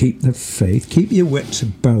 Keep the faith. Keep your wits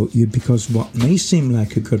about you, because what may seem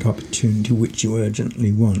like a good opportunity, which you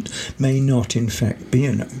urgently want, may not in fact be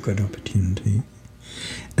a good opportunity.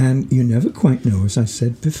 And you never quite know, as I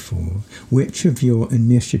said before, which of your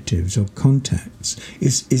initiatives or contacts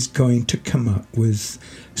is going to come up with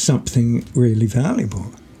something really valuable.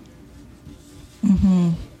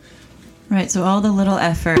 Right, so all the little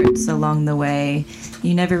efforts along the way,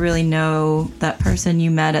 you never really know that person you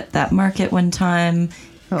met at that market one time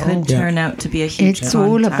could turn out to be a huge It's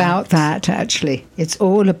all about that, actually. It's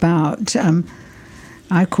all about,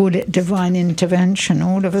 I call it divine intervention.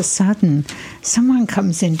 All of a sudden, someone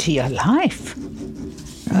comes into your life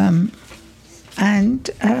and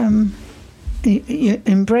you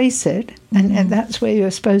embrace it, and that's where they're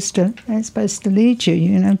supposed to lead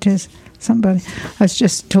you, to somebody. I was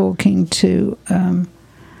just talking to one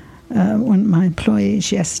of my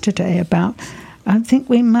employees yesterday about, I think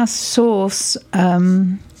we must source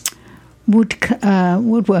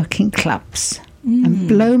woodworking clubs. And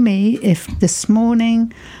blow me if this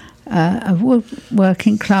morning a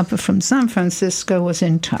woodworking club from San Francisco was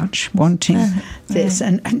in touch wanting this.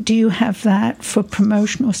 And do you have that for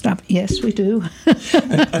promotional stuff? Yes, we do.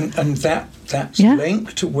 and that's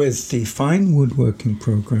linked with the fine woodworking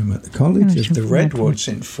program at the College of the Redwoods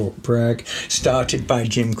in Fort Bragg, started by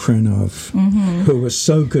Jim Krenov, who was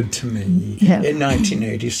so good to me in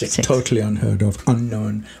 1986, totally unheard of,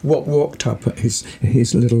 unknown. Walked up at his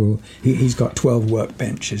little, he's got 12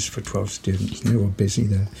 workbenches for 12 students, and they were busy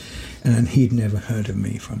there. And he'd never heard of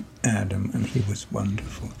me from Adam, and he was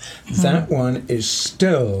wonderful. That one is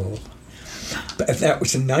still... But that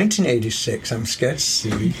was in 1986. I'm scared to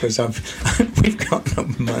see because we've got no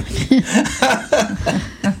money.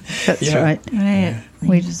 That's right. Right.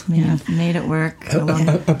 We just made it work.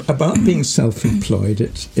 About being self-employed,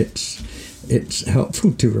 it's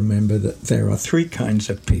helpful to remember that there are three kinds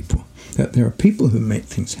of people. That there are people who make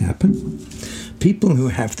things happen, people who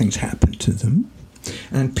have things happen to them,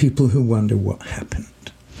 and people who wonder what happened.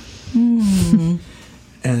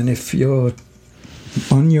 And if you're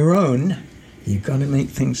on your own, you've got to make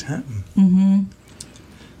things happen.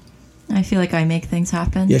 I feel like I make things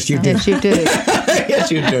happen. Yes, you do. Yes, you do.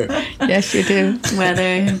 Yes, you do. Yes, you do. Whether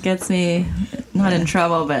it gets me not in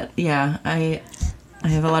trouble, but I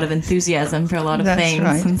have a lot of enthusiasm for a lot of things.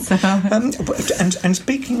 Right. And so, and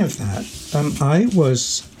speaking of that, I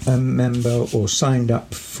was a member or signed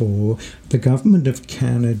up for the Government of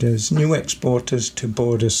Canada's New Exporters to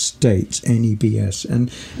Border States, NEBS, and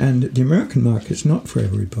the American market's not for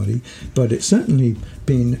everybody, but it's certainly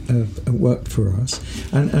been worked for us.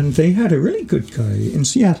 And they had a really good guy in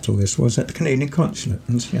Seattle. This was at the Canadian Consulate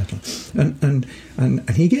in Seattle, and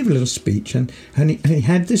he gave a little speech, and he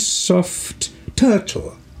had this soft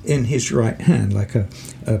turtle in his right hand, like a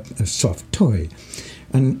soft toy.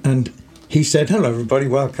 And he said, "Hello, everybody,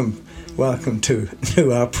 welcome to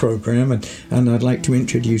our program, and I'd like to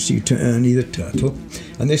introduce you to Ernie the Turtle."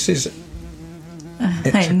 And this is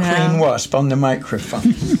it's a queen wasp on the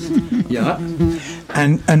microphone. Yeah.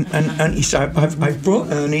 And he said, I've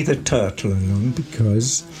brought Ernie the Turtle along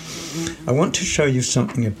because I want to show you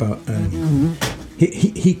something about Ernie.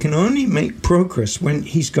 He can only make progress when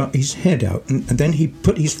he's got his head out, and then he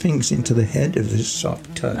put his fingers into the head of this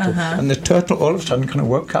soft turtle, and the turtle all of a sudden kind of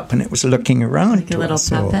woke up and it was looking around like a little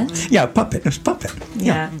puppet. Yeah, puppet. It was puppet.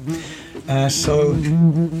 Yeah. So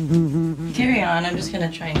carry on. I'm just going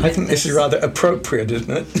to try and I think this is rather appropriate, isn't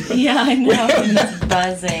it? Yeah, I know. It's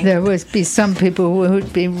buzzing. There would be some people who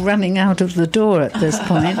would be running out of the door at this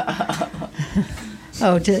point.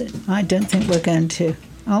 I don't think we're going to.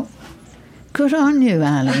 Oh, good on you,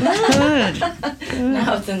 Alan. Good.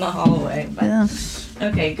 Now it's in the hallway. But Yeah.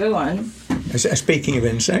 okay, go on. Speaking of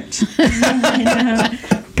insects. I know.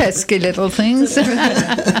 Pesky little things.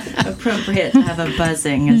 Appropriate to have a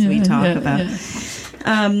buzzing as we talk about.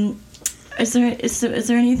 Is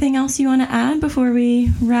there anything else you want to add before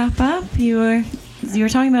we wrap up? You were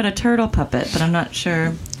talking about a turtle puppet, but I'm not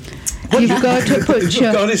sure. You've got to put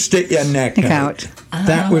You've got to stick your neck out. out.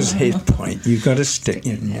 That was his point. You've got to stick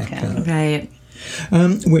your neck out. Right.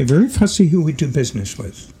 We're very fussy who we do business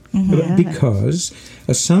with. Because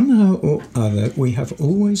somehow or other we have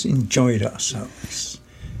always enjoyed ourselves.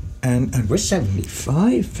 And we're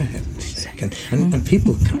 75 for heaven's sake. And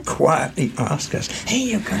people can quietly ask us, "Hey,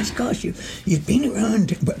 you guys, gosh, you've been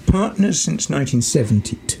around partners since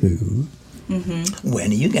 1972.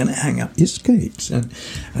 When are you going to hang up your skates?" And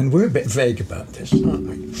we're a bit vague about this, aren't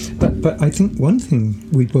we? But I think one thing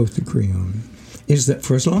we both agree on is that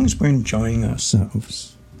for as long as we're enjoying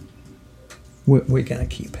ourselves, we're going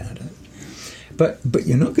to keep at it. But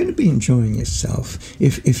you're not going to be enjoying yourself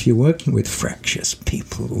if you're working with fractious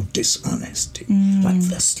people or dishonesty, like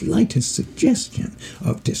the slightest suggestion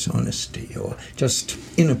of dishonesty or just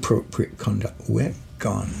inappropriate conduct. We're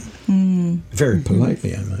gone. Very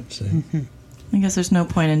politely, I might say. I guess there's no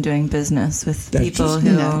point in doing business with people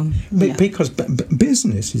who... Because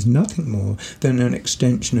business is nothing more than an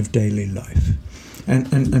extension of daily life.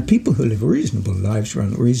 And people who live reasonable lives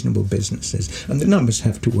run reasonable businesses, and the numbers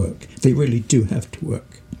have to work. They really do have to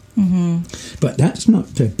work. But that's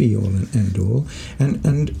not the be-all and end-all.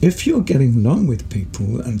 And if you're getting along with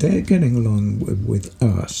people, and they're getting along with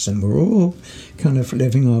us, and we're all kind of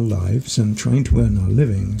living our lives and trying to earn our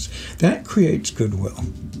livings, that creates goodwill.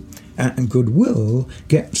 And goodwill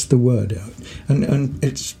gets the word out. And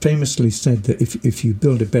it's famously said that if you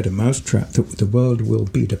build a better mousetrap, the world will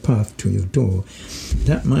beat a path to your door.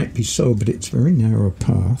 That might be so, but it's a very narrow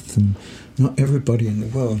path, and not everybody in the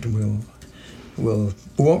world will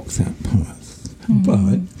walk that path.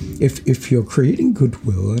 But if you're creating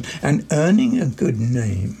goodwill and earning a good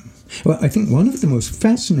name, well, I think one of the most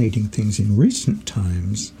fascinating things in recent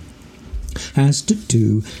times has to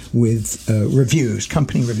do with reviews,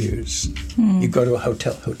 company reviews. You go to a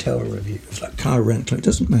hotel reviews, like car rental, it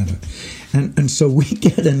doesn't matter. And so we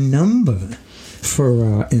get a number for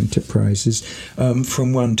our enterprises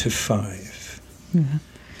from 1 to 5.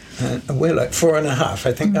 We're like 4.5,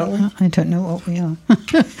 I think, aren't we? I don't know what we are.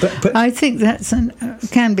 But I think that's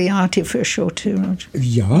can be artificial too, Roger.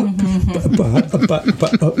 yeah,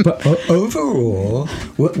 but overall,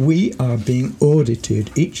 we are being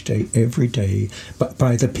audited each day, every day, but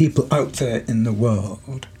by the people out there in the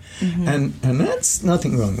world, and that's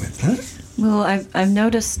nothing wrong with that. Well, I've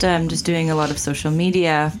noticed just doing a lot of social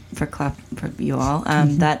media for you all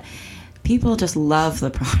that people just love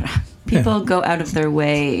the product. People go out of their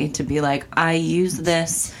way to be like, I use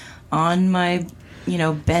this on my,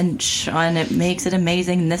 bench, and it makes it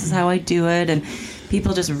amazing, and this is how I do it. And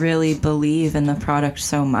people just really believe in the product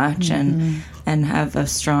so much and have a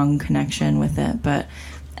strong connection with it. But,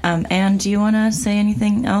 Anne, do you want to say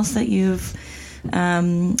anything else that you've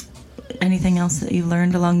learned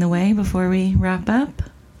along the way before we wrap up?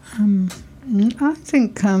 I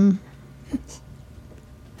think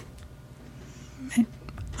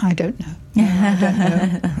I don't know. I don't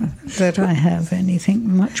know that I have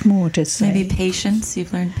anything much more to say. Maybe patience.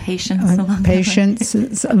 You've learned patience along the way.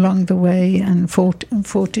 Patience along the way, and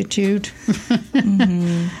fortitude,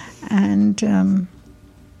 and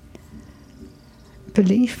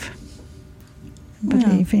believing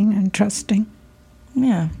and trusting.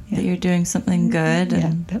 Yeah, that you're doing something good.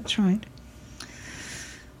 Yeah, that's right.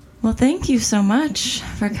 Well, thank you so much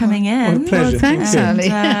for coming in. What a pleasure. Well, thanks, And,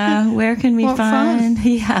 Sally. where can we What find? fun.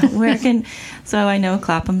 Yeah, So I know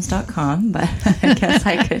claphams.com, but I guess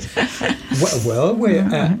I could. Well, we're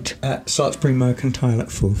at Salisbury Mercantile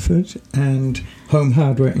at Fulford and Home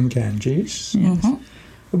Hardware in Ganges. Mm-hmm.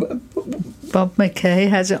 Bob McKay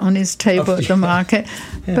has it on his table at the market.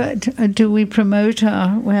 Yeah. But do we promote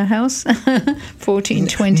our warehouse?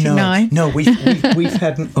 1429? No, we've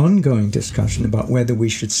had an ongoing discussion about whether we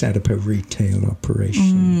should set up a retail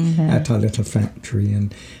operation at our little factory.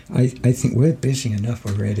 And I think we're busy enough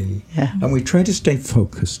already. Yeah. And we try to stay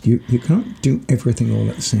focused. You can't do everything all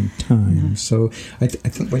at the same time. So I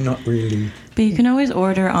think we're not really... But you can always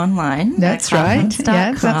order online. That's at right. claphams.com.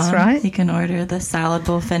 Yeah, that's right. You can order the salad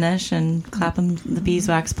bowl finish and Clapham, the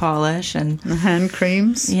beeswax polish and The hand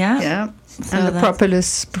creams. Yeah. So And the that's-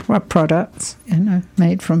 propolis products,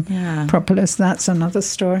 made from Yeah. propolis. That's another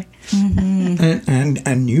story.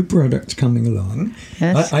 And new products coming along.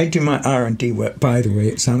 Yes. I do my R&D work. By the way,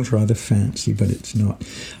 it sounds rather fancy, but it's not.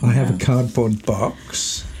 I have a cardboard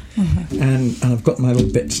box, and I've got my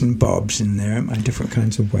little bits and bobs in there, my different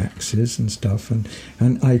kinds of waxes and stuff, and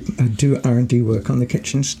I do R&D work on the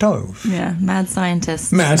kitchen stove. Yeah, mad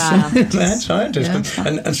scientist. Mad style. scientist.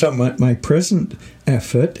 And so my present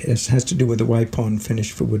effort has to do with the white pawn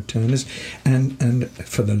finish for wood turners, and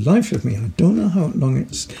for the life of me, I don't know how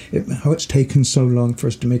it's taken so long for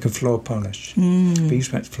us to make a floor polish,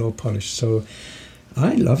 beeswax floor polish. So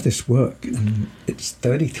I love this work, and it's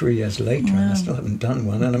 33 years later, and I still haven't done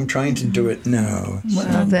one, and I'm trying to do it now.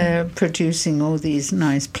 Well, they're producing all these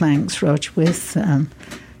nice planks, Rog, with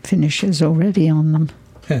finishes already on them.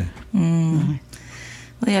 Yeah. Well,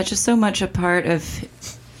 yeah, just so much a part of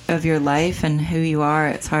your life and who you are.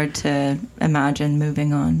 It's hard to imagine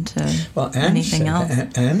moving on to anything else.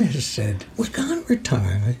 Anne has said, we can't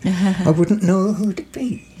retire. I wouldn't know who to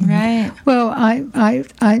be. Right. Well,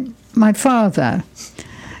 my father,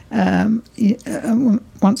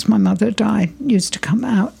 once my mother died, used to come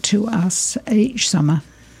out to us each summer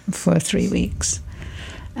for 3 weeks.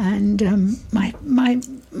 And my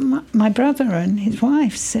brother and his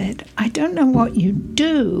wife said, I don't know what you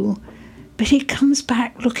do, but he comes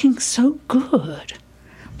back looking so good.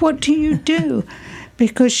 What do you do?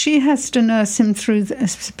 Because she has to nurse him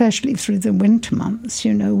especially through the winter months,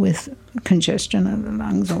 with congestion of the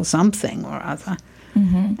lungs or something or other.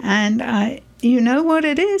 And you know what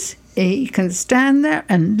it is? He can stand there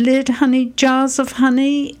and lid jars of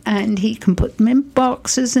honey, and he can put them in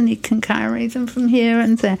boxes, and he can carry them from here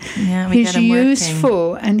and there. Yeah, we He's get him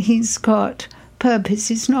useful, and he's got purpose.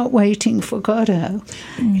 He's not waiting for Godot.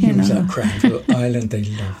 He was at Granville Island. They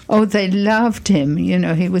loved. Oh, they loved him.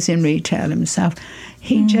 He was in retail himself.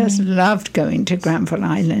 He just loved going to Granville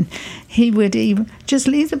Island. He would even just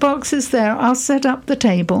leave the boxes there. I'll set up the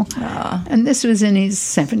table. And this was in his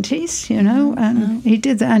 70s, and he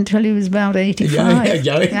did that until he was about 85.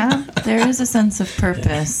 Yeah. There is a sense of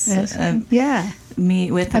purpose. Yes.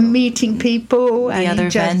 With meeting people. the other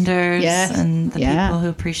vendors and the Yeah. people who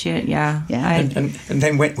appreciate it. Yeah. And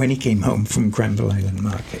then when he came home from Granville Island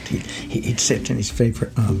Market, he'd sit in his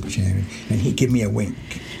favourite armchair and he'd give me a wink.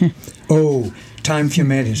 Oh, time for your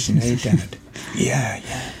medicine, eh, Dad? Yeah.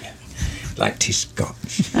 Liked his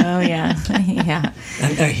scotch. Oh, yeah. Yeah.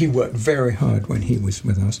 And he worked very hard when he was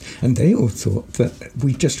with us. And they all thought that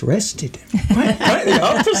we just rested him. Quite the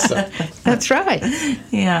opposite. That's right.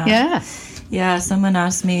 Yeah. Yeah. Yeah, someone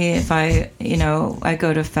asked me if I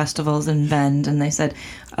go to festivals and vend, and they said,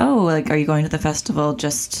 "Oh, are you going to the festival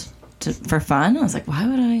just for fun?" I was like, "Why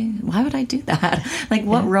would I do that?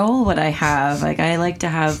 What role would I have? I like to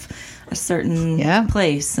have a certain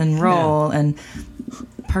place and role and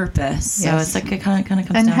purpose. So it's it kind of comes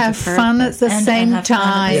and down have to purpose. fun at the same have fun at the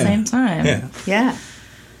time. same time. Yeah.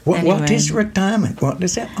 What Anyway. is retirement? What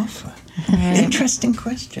does it offer? Interesting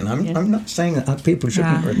question. I'm not saying that people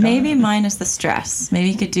shouldn't retire. Maybe minus the stress. Maybe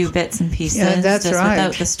you could do bits and pieces that's just right.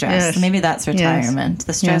 without the stress. Yes. Maybe that's retirement. Yes.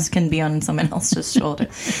 The stress Yes. can be on someone else's shoulder.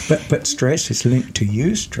 But stress is linked to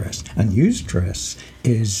eustress, and eustress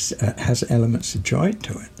has elements of joy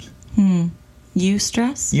to it.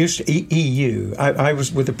 Eustress? EU. I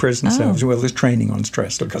was with the prison cells. Well, there's training on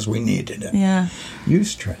stress because we needed it. Yeah.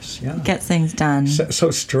 Eustress, yeah. Get things done.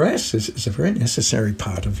 So stress is a very necessary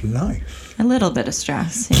part of life. A little bit of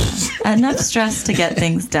stress. Yeah. Enough stress to get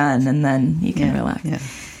things done, and then you can relax. Yeah.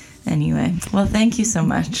 Anyway, well, thank you so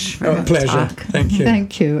much for the Pleasure. talk. Thank you.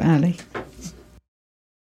 Thank you, Ali.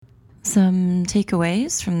 Some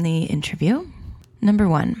takeaways from the interview. Number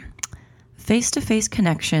 1, face-to-face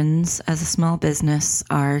connections as a small business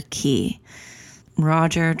are key.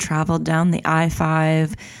 Roger traveled down the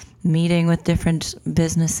I-5, meeting with different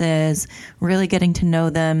businesses, really getting to know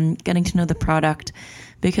them, getting to know the product,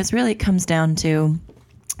 because really it comes down to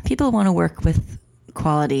people want to work with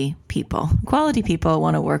quality people. Quality people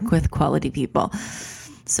want to work with quality people.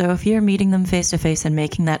 So if you're meeting them face to face and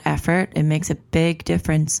making that effort, it makes a big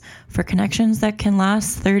difference for connections that can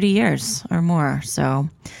last 30 years or more. So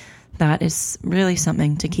that is really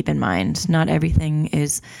something to keep in mind. Not everything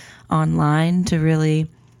is online. To really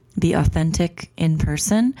be authentic in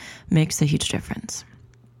person makes a huge difference.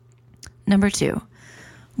 Number 2,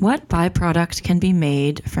 what byproduct can be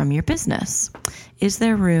made from your business? Is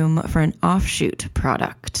there room for an offshoot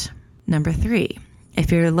product? Number 3,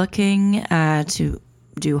 if you're looking to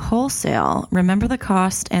do wholesale, remember the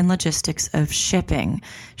cost and logistics of shipping.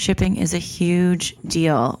 Shipping is a huge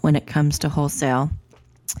deal when it comes to wholesale.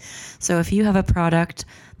 So if you have a product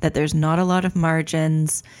that there's not a lot of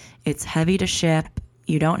margins, it's heavy to ship,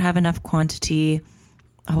 you don't have enough quantity,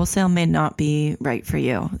 wholesale may not be right for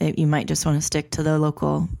you. You might just want to stick to the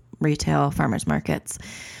local retail farmers markets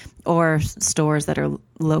or stores that are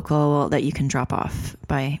local that you can drop off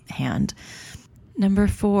by hand. Number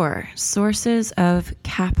 4, sources of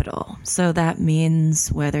capital. So that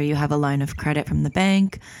means whether you have a line of credit from the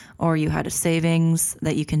bank or you had a savings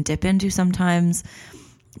that you can dip into sometimes.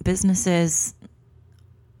 Businesses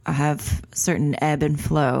have certain ebb and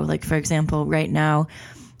flow. Like, for example, right now,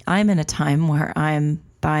 I'm in a time where I'm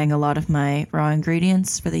buying a lot of my raw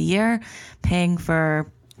ingredients for the year, paying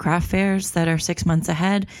for craft fairs that are 6 months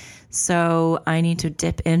ahead. So I need to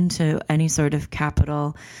dip into any sort of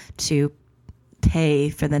capital to pay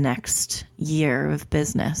for the next year of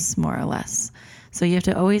business, more or less. So you have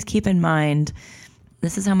to always keep in mind,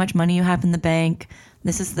 this is how much money you have in the bank.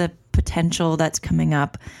 This is the potential that's coming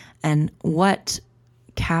up. And what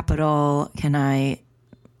capital can I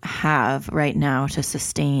have right now to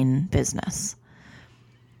sustain business?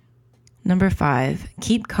 Number 5,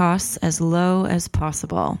 keep costs as low as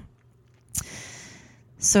possible.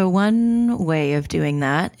 So one way of doing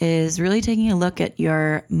that is really taking a look at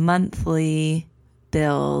your monthly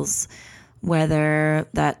bills, whether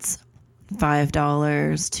that's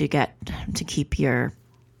 $5 to keep your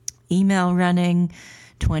email running,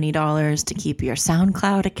 $20 to keep your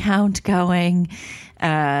SoundCloud account going,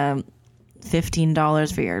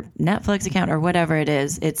 $15 for your Netflix account, or whatever it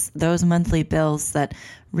is. It's those monthly bills that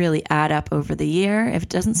really add up over the year. If it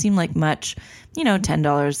doesn't seem like much,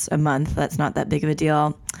 $10 a month, that's not that big of a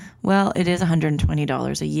deal. Well, it is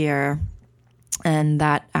 $120 a year, and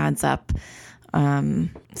that adds up.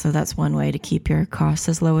 So that's one way to keep your costs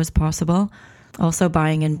as low as possible. Also,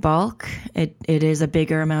 buying in bulk, it is a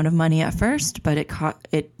bigger amount of money at first, but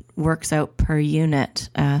it works out per unit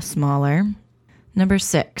smaller. Number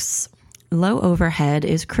 6, low overhead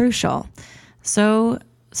is crucial. So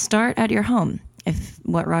start at your home. If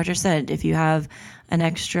what Roger said, if you have an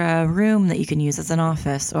extra room that you can use as an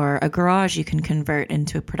office or a garage you can convert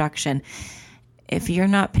into a production, if you're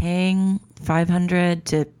not paying $500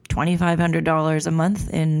 to $2,500 a month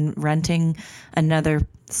in renting another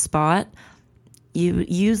spot, you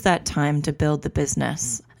use that time to build the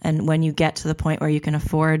business. And when you get to the point where you can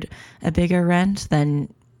afford a bigger rent,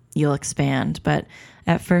 then you'll expand. But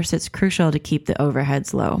at first, it's crucial to keep the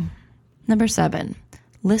overheads low. Number 7,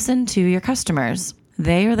 listen to your customers.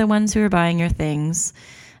 They are the ones who are buying your things.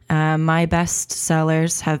 My best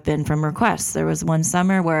sellers have been from requests. There was one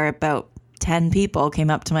summer where about 10 people came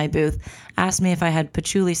up to my booth, asked me if I had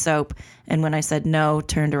patchouli soap, and when I said no,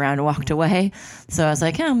 turned around and walked away. So I was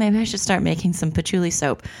like, maybe I should start making some patchouli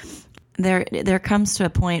soap. There comes to a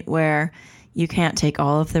point where you can't take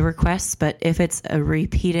all of the requests, but if it's a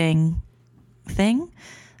repeating thing,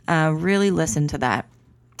 really listen to that.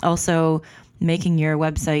 Also, making your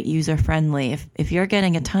website user-friendly. If you're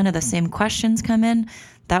getting a ton of the same questions come in,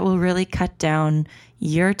 that will really cut down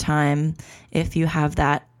your time if you have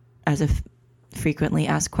that as a frequently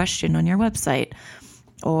asked question on your website.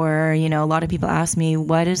 Or, a lot of people ask me,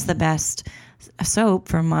 what is the best soap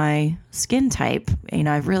for my skin type? I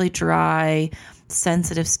have really dry,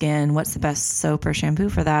 sensitive skin. What's the best soap or shampoo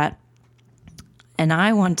for that? And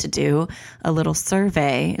I want to do a little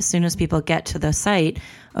survey as soon as people get to the site.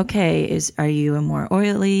 Okay, are you a more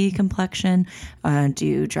oily complexion? Do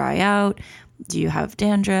you dry out? Do you have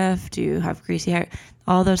dandruff? Do you have greasy hair?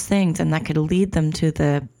 All those things, and that could lead them to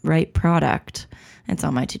the right product. It's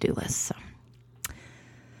on my to-do list. So.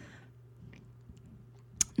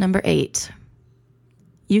 Number 8,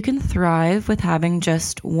 you can thrive with having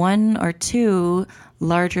just 1 or 2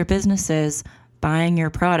 larger businesses buying your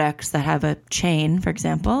products that have a chain, for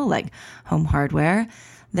example, like Home Hardware.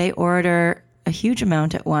 They order a huge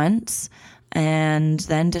amount at once and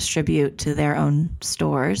then distribute to their own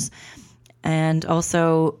stores. And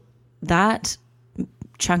also that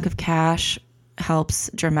chunk of cash helps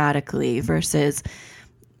dramatically versus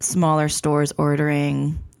smaller stores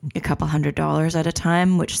ordering a couple $100s at a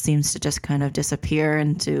time, which seems to just kind of disappear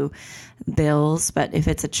into bills. But if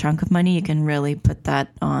it's a chunk of money, you can really put that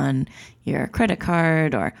on your credit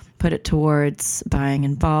card or put it towards buying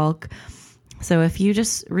in bulk. So if you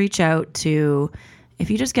just if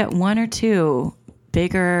you just get one or two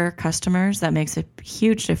bigger customers, that makes a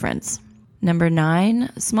huge difference. Number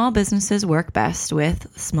 9, small businesses work best with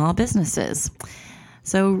small businesses.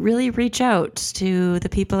 So really reach out to the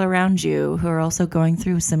people around you who are also going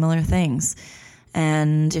through similar things.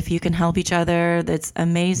 And if you can help each other, that's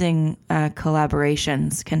amazing.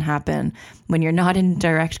 Collaborations can happen when you're not in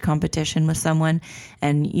direct competition with someone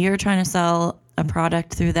and you're trying to sell a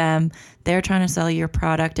product through them. They're trying to sell your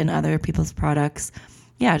product and other people's products.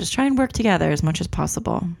 Yeah, just try and work together as much as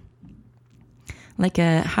possible. Like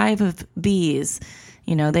a hive of bees,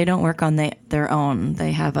 they don't work on their own.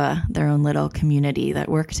 They have their own little community that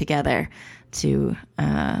work together to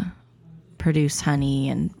produce honey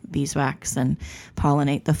and beeswax and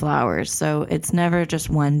pollinate the flowers. So it's never just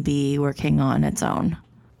one bee working on its own.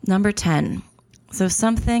 Number 10. So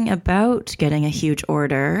something about getting a huge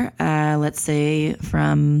order, let's say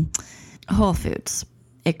from Whole Foods.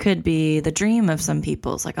 It could be the dream of some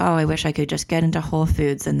people. It's like, oh, I wish I could just get into Whole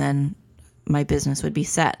Foods and then my business would be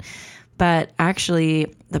set. But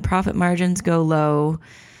actually, the profit margins go low.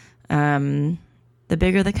 The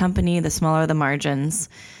bigger the company, the smaller the margins.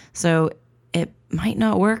 So it might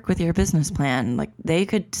not work with your business plan. Like they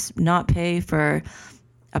could not pay for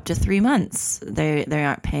up to 3 months. They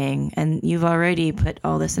aren't paying. And you've already put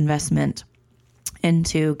all this investment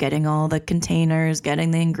into getting all the containers,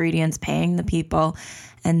 getting the ingredients, paying the people.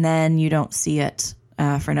 And then you don't see it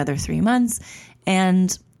for another 3 months.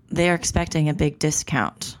 And they're expecting a big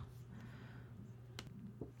discount.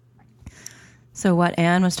 So what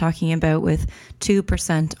Anne was talking about with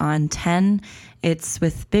 2% on 10, it's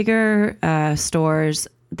with bigger stores,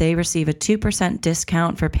 they receive a 2%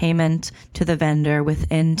 discount for payment to the vendor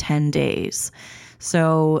within 10 days.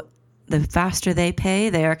 So the faster they pay,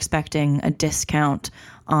 they are expecting a discount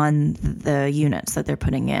on the units that they're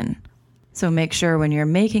putting in. So make sure when you're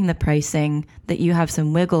making the pricing that you have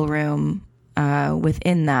some wiggle room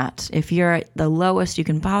within that. If you're at the lowest you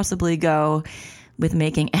can possibly go with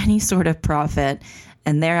making any sort of profit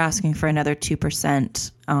and they're asking for another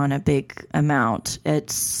 2% on a big amount,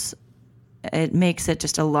 it makes it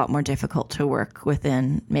just a lot more difficult to work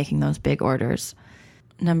within making those big orders.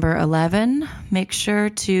 Number 11, make sure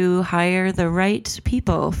to hire the right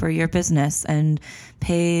people for your business and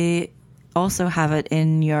also have it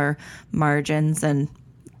in your margins and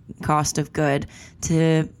cost of good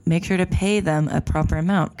to make sure to pay them a proper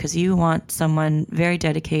amount, because you want someone very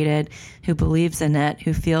dedicated who believes in it,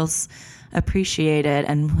 who feels appreciated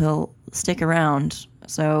and will stick around.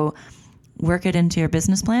 So work it into your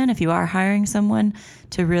business plan if you are hiring someone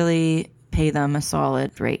to really pay them a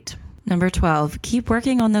solid rate. Number 12, keep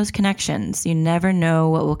working on those connections. You never know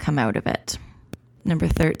what will come out of it. Number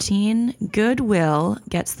 13, goodwill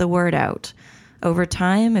gets the word out. Over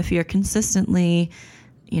time, if you're consistently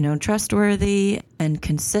trustworthy and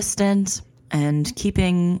consistent and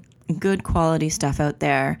keeping good quality stuff out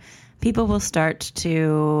there, people will start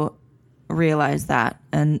to realize that.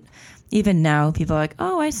 And even now, people are like,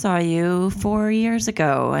 oh, I saw you 4 years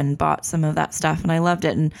ago and bought some of that stuff and I loved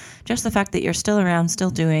it. And just the fact that you're still around, still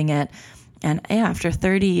doing it. And after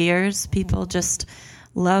 30 years, people just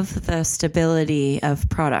love the stability of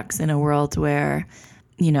products in a world where,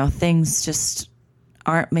 things just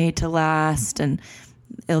aren't made to last, and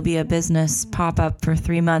it'll be a business pop up for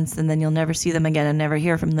 3 months and then you'll never see them again and never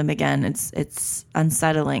hear from them again. It's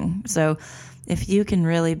unsettling. So if you can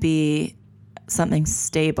really be something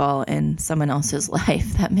stable in someone else's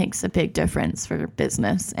life, that makes a big difference for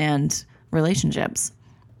business and relationships.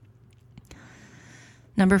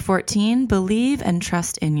 Number 14, believe and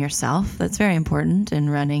trust in yourself. That's very important in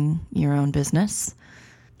running your own business.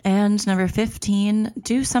 And number 15,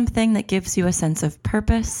 do something that gives you a sense of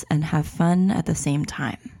purpose and have fun at the same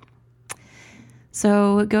time.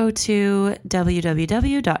 So go to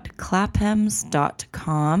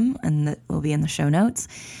www.claphams.com, and that will be in the show notes.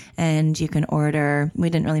 And you can order, we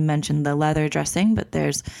didn't really mention the leather dressing, but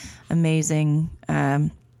there's amazing a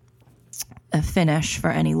finish for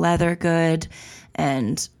any leather good,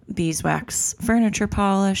 and beeswax furniture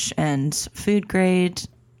polish and food grade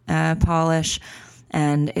polish.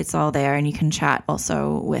 And it's all there, and you can chat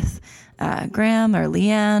also with Graham or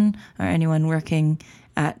Leanne or anyone working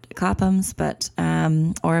at Claphams,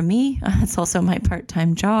 or me. It's also my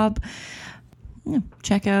part-time job.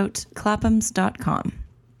 Check out claphams.com.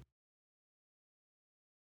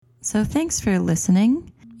 So thanks for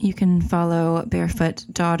listening. You can follow Barefoot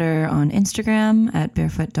Daughter on Instagram at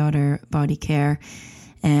Barefoot Daughter Body Care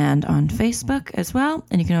and on Facebook as well.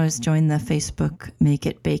 And you can always join the Facebook Make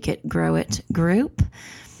It, Bake It, Grow It group.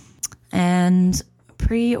 And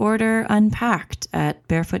pre-order Unpacked at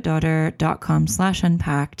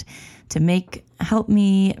barefootdaughter.com/unpacked to help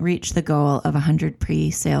me reach the goal of 100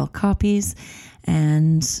 pre-sale copies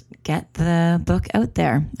and get the book out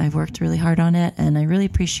there. I've worked really hard on it, and I really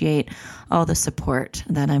appreciate all the support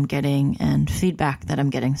that I'm getting and feedback that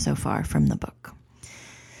I'm getting so far from the book.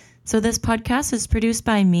 So this podcast is produced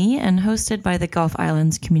by me and hosted by the Gulf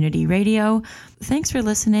Islands Community Radio. Thanks for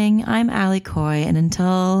listening. I'm Allie Coy, and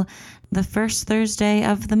until the first Thursday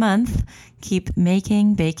of the month, keep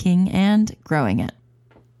making, baking, and growing it.